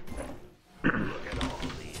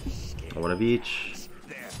 One of each.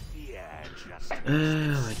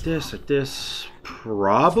 Like this, like this.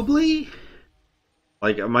 Probably.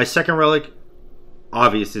 Like my second relic,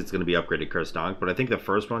 obviously it's going to be upgraded Curse Donk, but I think the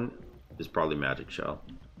first one is probably Magic Shell.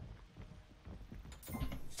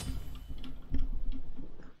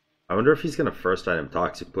 I wonder if he's going to first item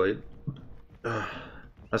Toxic Blade.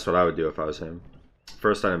 That's what I would do if I was him.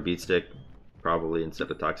 First item Beat Stick, probably instead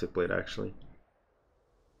of Toxic Blade, actually.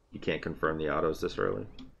 You can't confirm the autos this early.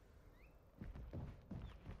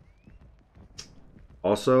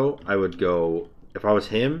 Also, I would go, if I was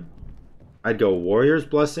him, I'd go Warrior's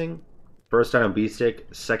Blessing, first item Beat Stick,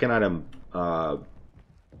 second item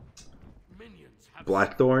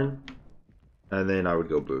Blackthorn, and then I would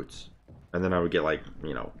go Boots. And then I would get, like,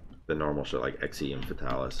 you know, the normal shit like Xe and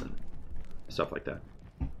Fatalis and stuff like that.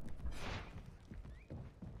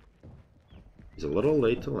 He's a little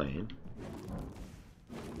late to lane.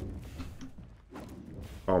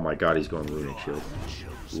 Oh my god, he's going Runic Shield.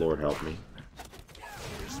 Lord help me.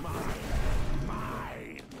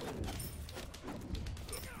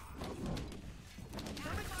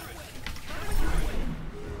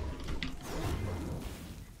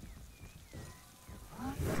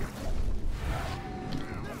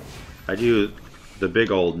 I do the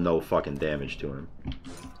big old no fucking damage to him.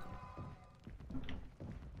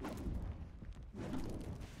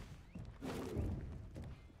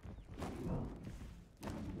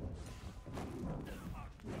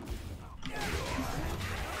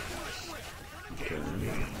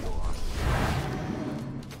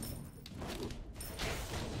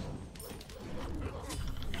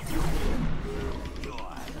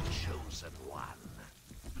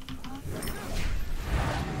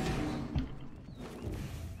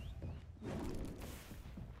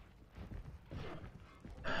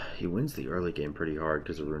 He wins the early game pretty hard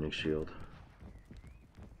because of Runic Shield.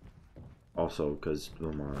 Also because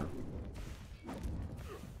Lumara.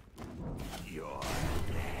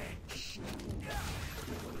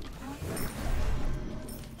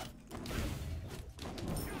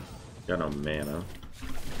 Got no mana.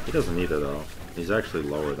 He doesn't either though. He's actually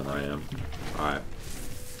lower than I am. Alright.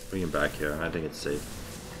 Bring him back here. I think it's safe.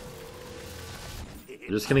 I'm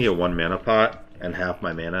just gonna get one mana pot and half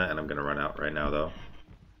my mana, and I'm gonna run out right now though.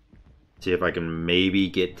 See if I can maybe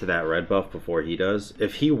get to that red buff before he does.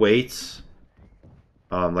 If he waits,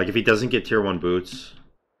 like if he doesn't get tier 1 boots,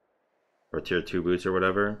 or tier 2 boots or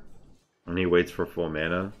whatever, and he waits for full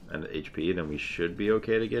mana and HP, then we should be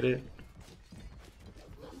okay to get it.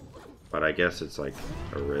 But I guess it's like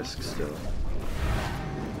a risk still.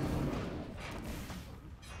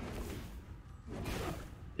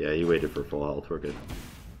 Yeah, he waited for full health, we're good.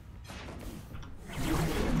 Alright,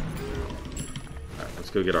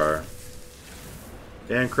 let's go get our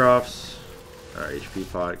Bancrofts, our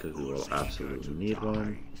HP pot, because we will absolutely need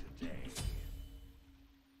one.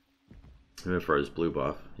 Even for his blue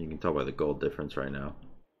buff, you can tell by the gold difference right now.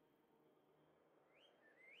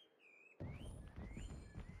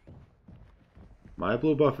 My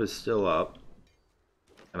blue buff is still up,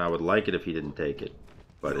 and I would like it if he didn't take it,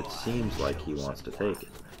 but it seems like he wants to take it.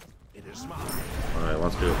 Alright,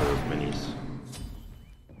 wants to go for those minis.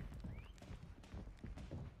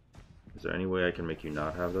 Is there any way I can make you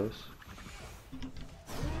not have those?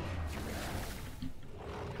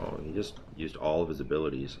 Oh, he just used all of his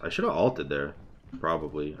abilities. I should have ulted there,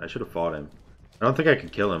 probably. I should have fought him. I don't think I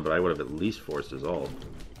could kill him, but I would have at least forced his ult.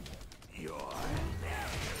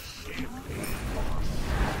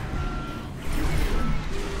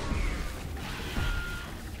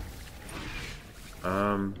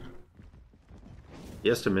 He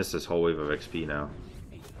has to miss this whole wave of XP now.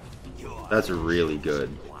 That's really good.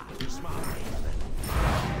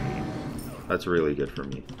 That's really good for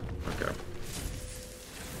me. Okay.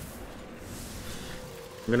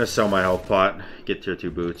 I'm gonna sell my health pot, get tier 2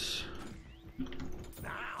 boots.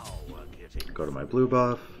 Go to my blue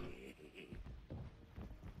buff.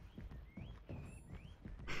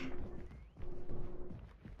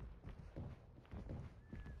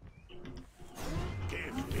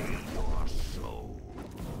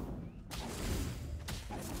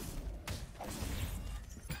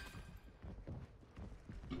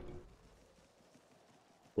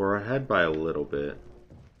 We're ahead by a little bit.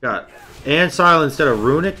 Got Ansile instead of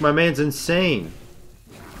Runic? My man's insane.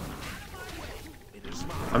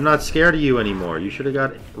 I'm not scared of you anymore. You should have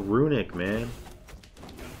got Runic, man.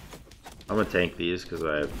 I'm gonna tank these because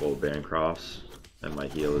I have full Bancrofts. And my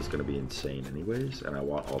heal is gonna be insane anyways. And I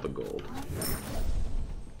want all the gold.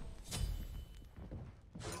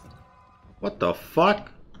 What the fuck?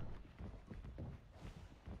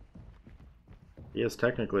 Yes,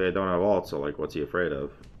 technically I don't have ult, so like, what's he afraid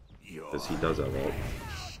of? Because he does have ult.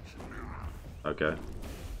 Okay.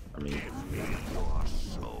 I mean...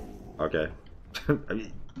 Okay. I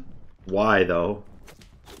mean, why, though?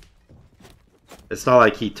 It's not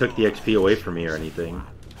like he took the XP away from me or anything.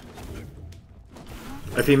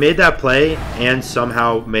 If he made that play and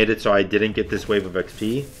somehow made it so I didn't get this wave of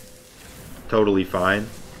XP, totally fine.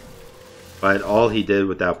 But all he did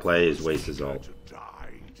with that play is waste his ult.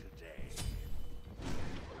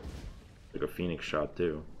 Like a Phoenix shot,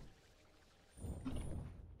 too.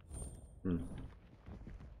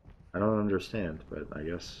 I don't understand, but I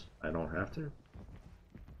guess I don't have to.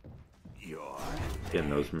 Getting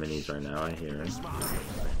those minis right now, I hear it.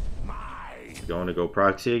 You going to go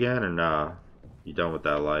proxy again, or nah? You done with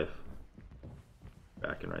that life?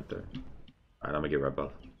 Backing right there. Alright, I'm gonna get red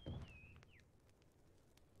buff.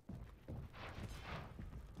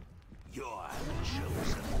 You're the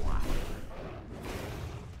chosen one.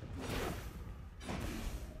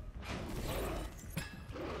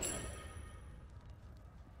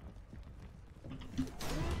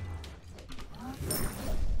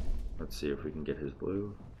 Let's see if we can get his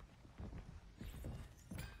blue.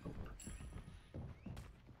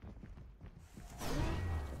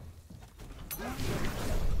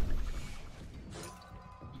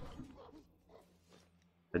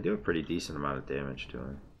 I do a pretty decent amount of damage to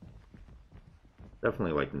him.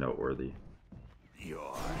 Definitely like noteworthy.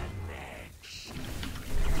 You're next.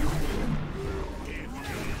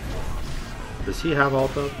 Does he have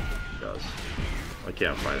ult up? He does. I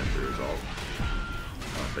can't fight him through his ult.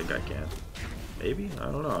 I don't think I can. Maybe? I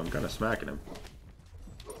don't know. I'm kind of smacking him.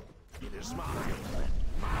 It is mine.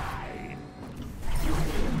 Mine.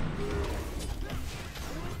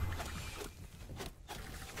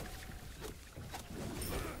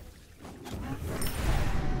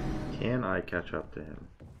 Can I catch up to him?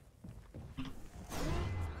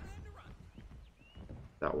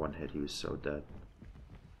 That one hit, he was so dead.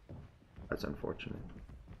 That's unfortunate.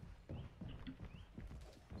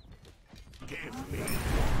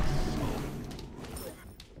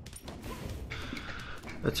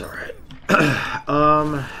 That's alright.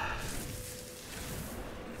 I'm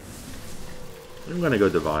gonna go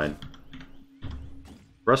Divine.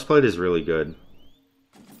 Breastplate is really good.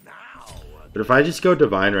 But if I just go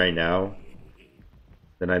Divine right now,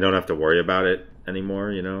 then I don't have to worry about it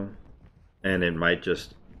anymore, you know? And it might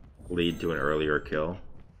just lead to an earlier kill,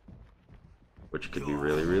 which could be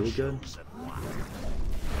really, really good.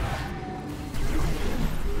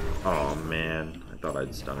 Oh man, I thought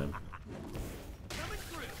I'd stun him.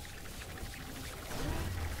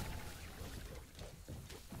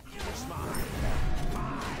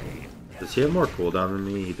 Does he have more cooldown than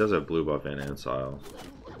me? He does have blue buff and Ansile.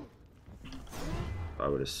 I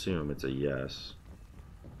would assume it's a yes.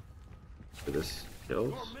 For this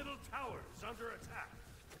kills?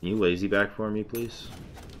 Can you lazy back for me, please?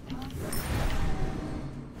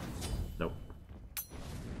 Nope.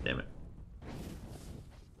 Damn it.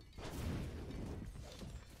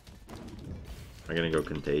 Am I gonna go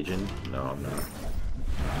Contagion? No, I'm not.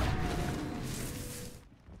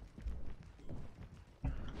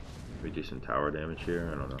 We do some tower damage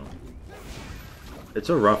here? I don't know. It's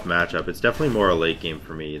a rough matchup. It's definitely more a late game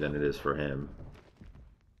for me than it is for him.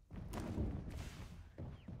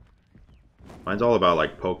 Mine's all about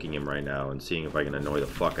like poking him right now and seeing if I can annoy the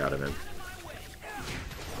fuck out of him.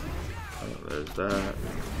 Oh, there's that.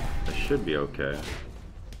 That should be okay.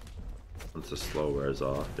 Once the slow wears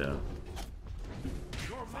off, yeah.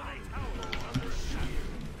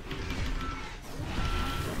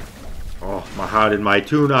 Oh, how did my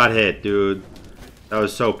 2 not hit, dude? That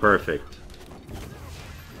was so perfect.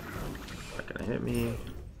 Not gonna hit me.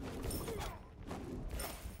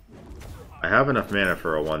 I have enough mana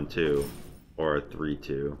for a 1-2 or a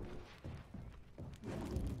 3-2.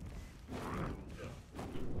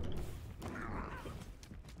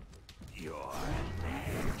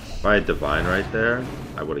 If I had Divine right there,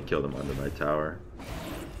 I would have killed him under my tower.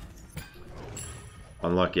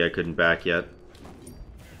 Unlucky I couldn't back yet.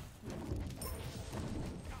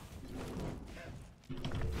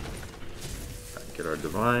 Get our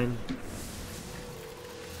Divine.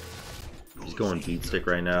 He's going Beat Stick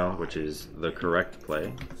right now, which is the correct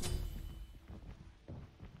play.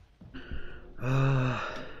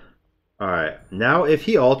 Alright, now if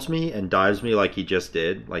he ults me and dives me like he just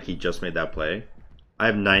did, like he just made that play, I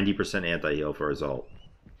have 90% anti-heal for his ult.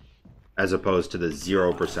 As opposed to the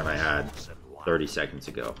 0% I had 30 seconds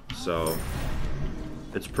ago. So,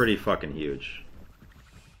 it's pretty fucking huge.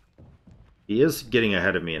 He is getting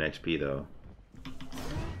ahead of me in XP though.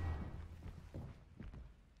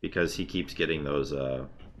 Because he keeps getting those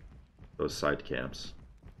those side camps,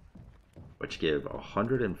 which give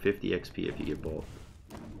 150 XP if you get both.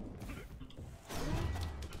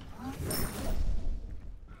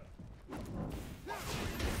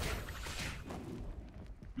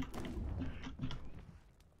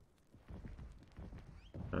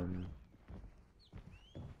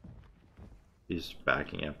 He's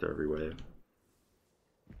backing after every wave.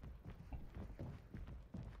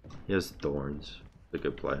 He has thorns. It's a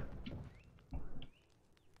good play.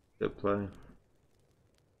 Good play.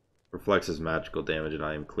 Reflects his magical damage, and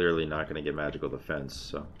I am clearly not going to get magical defense,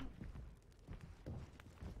 so.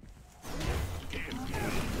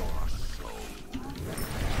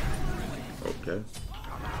 Okay.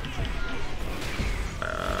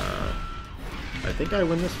 I think I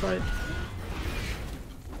win this fight.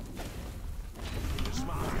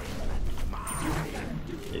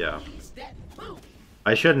 Yeah.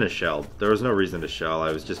 I shouldn't have shelled. There was no reason to shell.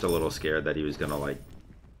 I was just a little scared that he was gonna, like,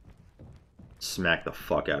 smack the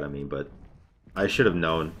fuck out of me, but I should have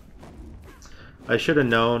known. I should have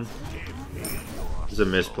known. It was a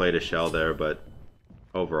misplay to shell there, but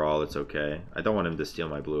overall it's okay. I don't want him to steal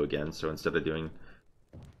my blue again, so instead of doing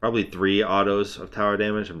probably 3 autos of tower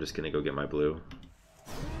damage, I'm just gonna go get my blue.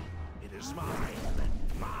 It is mine.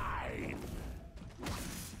 Mine.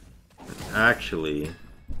 Actually,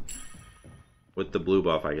 with the blue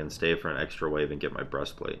buff, I can stay for an extra wave and get my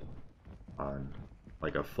breastplate on,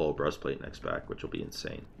 like a full breastplate next back, which will be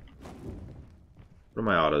insane. What are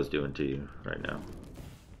my autos doing to you right now?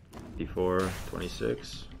 54,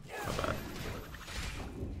 26, not bad.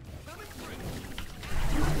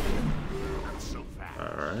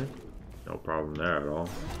 Alright, no problem there at all.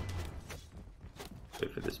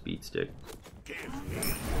 Wait for this beat stick.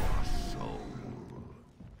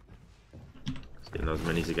 Getting those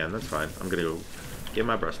minis again, that's fine. I'm gonna go get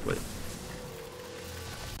my breastplate.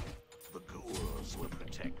 The ghouls will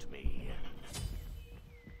protect me.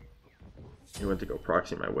 He went to go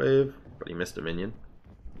proxy my wave, but he missed a minion.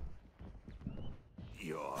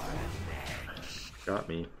 You're next. Got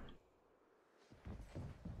me.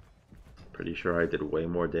 Pretty sure I did way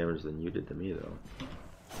more damage than you did to me, though.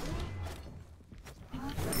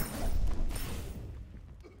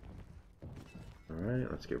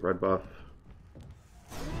 Alright, let's get red buff.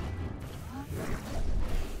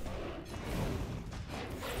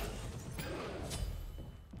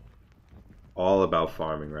 All about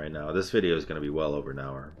farming right now. This video is going to be well over an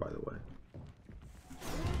hour, by the way.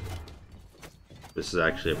 This is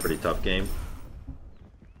actually a pretty tough game.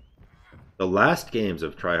 The last games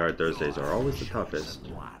of TryHard Thursdays are always the toughest.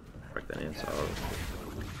 Back then, and so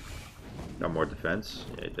got more defense.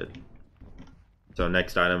 Yeah, he did. So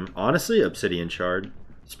next item, honestly, Obsidian Shard.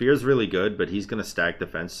 Spear's really good, but he's gonna stack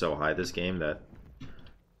defense so high this game that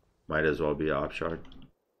might as well be an Op Shard.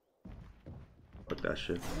 Fuck that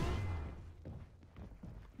shit.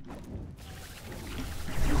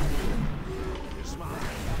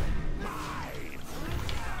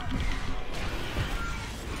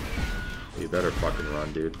 You better fucking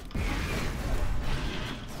run, dude.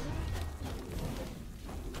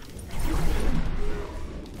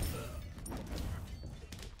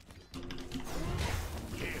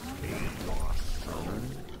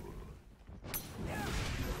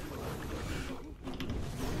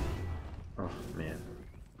 Oh, man.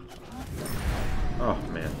 Oh,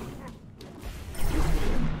 man.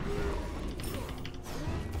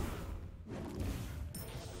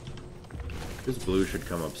 This blue should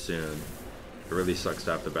come up soon. It really sucks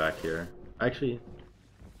to have to back here. Actually,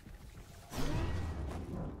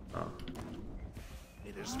 oh.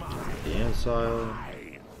 The Ansile.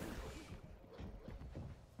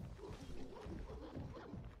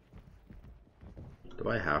 Do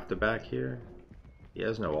I have to back here? He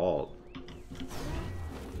has no ult.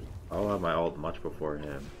 I'll have my ult much before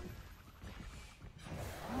him.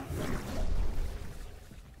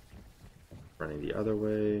 Running the other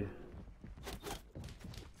way.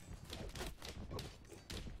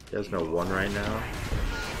 He has no one right now.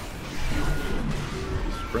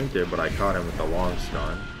 He sprinted, but I caught him with the long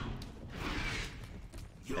stun.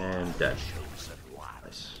 And dead.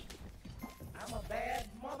 Nice.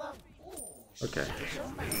 Okay.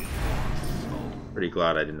 Pretty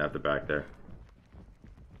glad I didn't have to back there.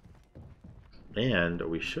 And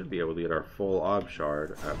we should be able to get our full Ob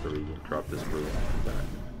Shard after we drop this blue back.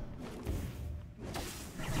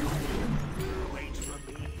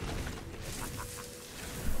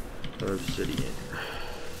 Obsidian.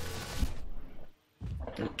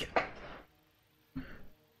 Okay.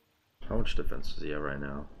 How much defense does he have right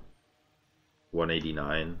now?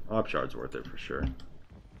 189. Op Shard's worth it for sure.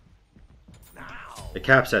 The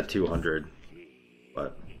cap's at 200,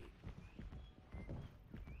 but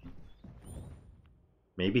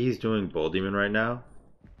Maybe he's doing Bull Demon right now.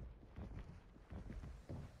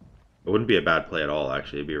 It wouldn't be a bad play at all,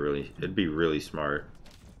 actually. It'd be really smart.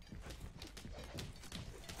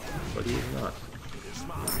 But he's not.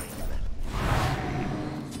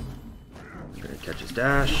 Gonna catch his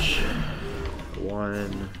dash.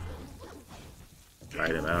 1.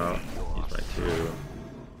 Hide him out. Use my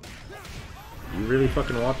 2. You really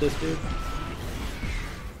fucking want this, dude?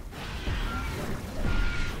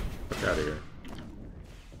 Fuck out of here.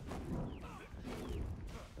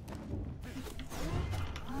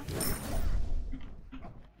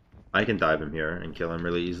 I can dive him here and kill him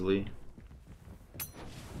really easily.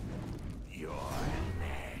 You're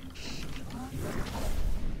next.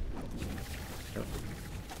 Yep.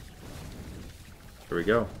 Here we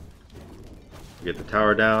go. Get the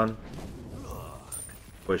tower down.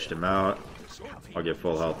 Pushed him out. I'll get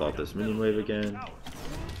full health off this minion wave again.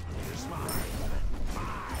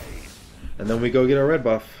 And then we go get our red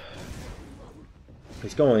buff.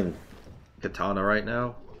 He's going katana right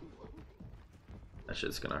now. That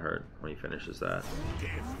shit's gonna hurt when he finishes that. Give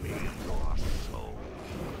me your soul.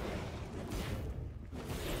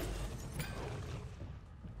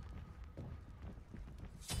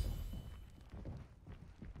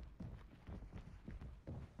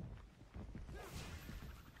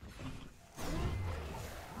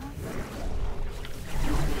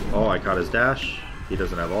 Oh, I caught his dash. He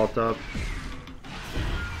doesn't have ult up.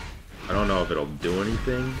 I don't know if it'll do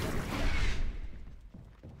anything.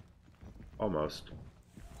 Almost.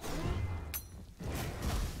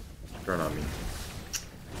 Turn on me.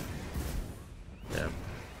 Yeah.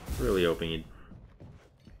 Really hoping he'd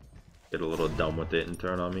get a little dumb with it and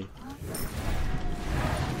turn on me.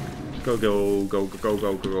 Go,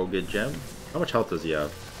 get gem. How much health does he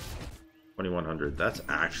have? 2100. That's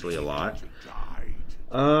actually a lot.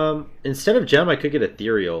 Instead of gem, I could get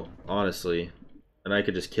ethereal, honestly. And I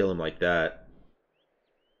could just kill him like that.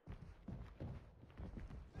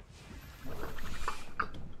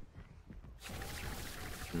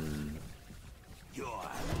 You're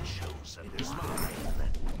chosen. It is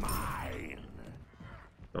mine.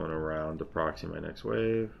 Going around to proxy my next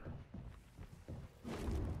wave.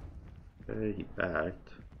 Okay, he backed.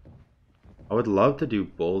 I would love to do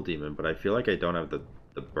Bull Demon, but I feel like I don't have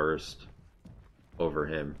the burst over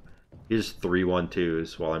him. He just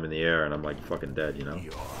 3-1-2s while I'm in the air and I'm like fucking dead, you know?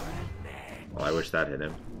 Well, I wish that hit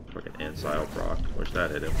him. Fucking Ansile proc. Wish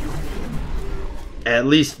that hit him. At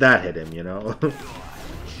least that hit him, you know?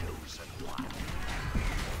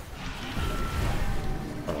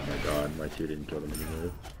 Oh my god, my 2 didn't kill him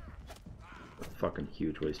anymore. A fucking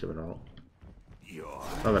huge waste of an ult.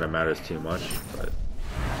 Not that it matters too much, but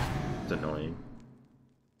it's annoying.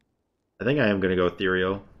 I think I am gonna go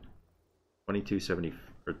ethereal. 2270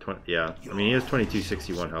 or 20. Yeah, I mean he has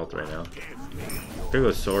 2261 health right now. Could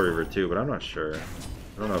go Soul Reaver too, but I'm not sure. I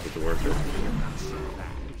don't know if it's worth it.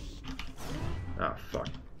 Ah, fuck.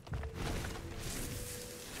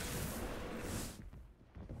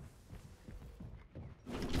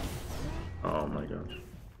 Oh my gosh.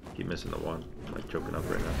 Keep missing the 1. I'm like choking up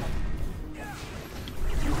right now.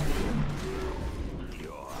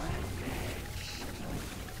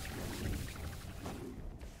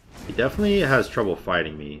 He definitely has trouble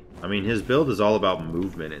fighting me. I mean, his build is all about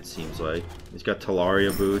movement, it seems like. He's got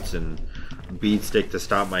Talaria boots and Bead Stick to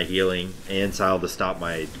stop my healing, Ansile to stop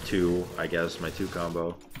my 2, I guess, my 2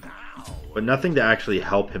 combo. But nothing to actually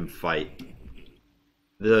help him fight.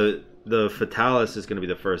 The Fatalis is going to be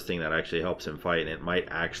the first thing that actually helps him fight, and it might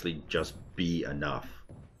actually just be enough.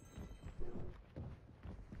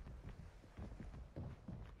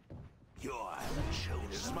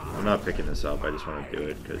 I'm not picking this up, I just want to do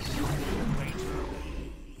it because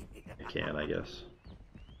I can, I guess.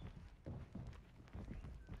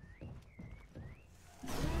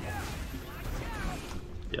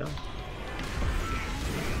 Yeah.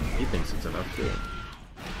 He thinks it's enough too.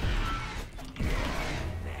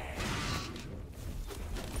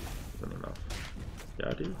 Isn't enough.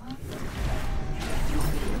 Yeah, dude.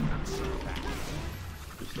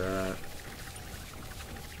 Who's that?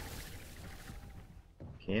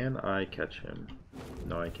 Can I catch him?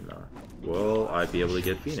 No, I cannot. Will I be able to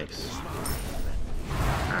get Phoenix?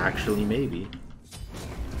 Actually, maybe.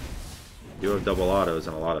 You have double autos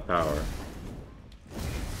and a lot of power.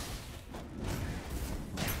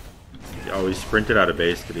 Oh, he sprinted out of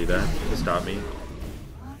base to do that, to stop me.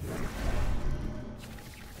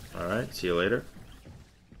 Alright, see you later.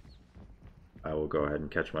 I will go ahead and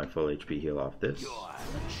catch my full HP heal off this.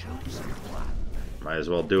 Might as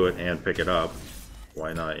well do it and pick it up.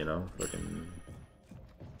 Why not, you know? Fucking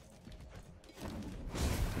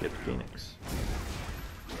get Phoenix.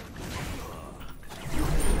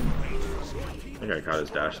 I think I caught his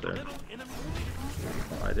dash there.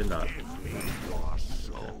 Oh, I did not.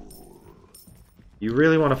 You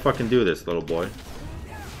really want to fucking do this, little boy.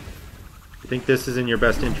 You think this is in your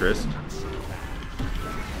best interest?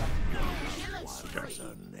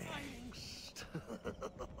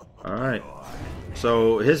 Alright.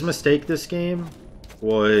 So his mistake this game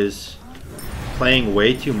was playing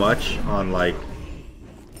way too much on like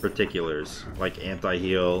particulars, like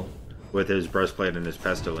anti-heal with his breastplate and his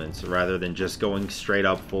pestilence, rather than just going straight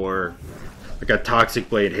up for like a toxic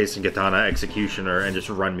blade, hasten katana, executioner, and just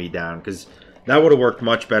run me down, because that would have worked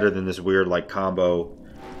much better than this weird like combo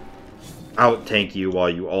out tank you while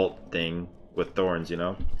you ult thing with thorns, you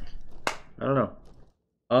know? I don't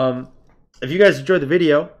know. If you guys enjoyed the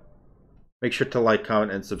video, make sure to like,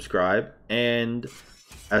 comment, and subscribe. And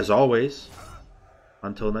as always,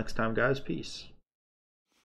 until next time, guys, peace.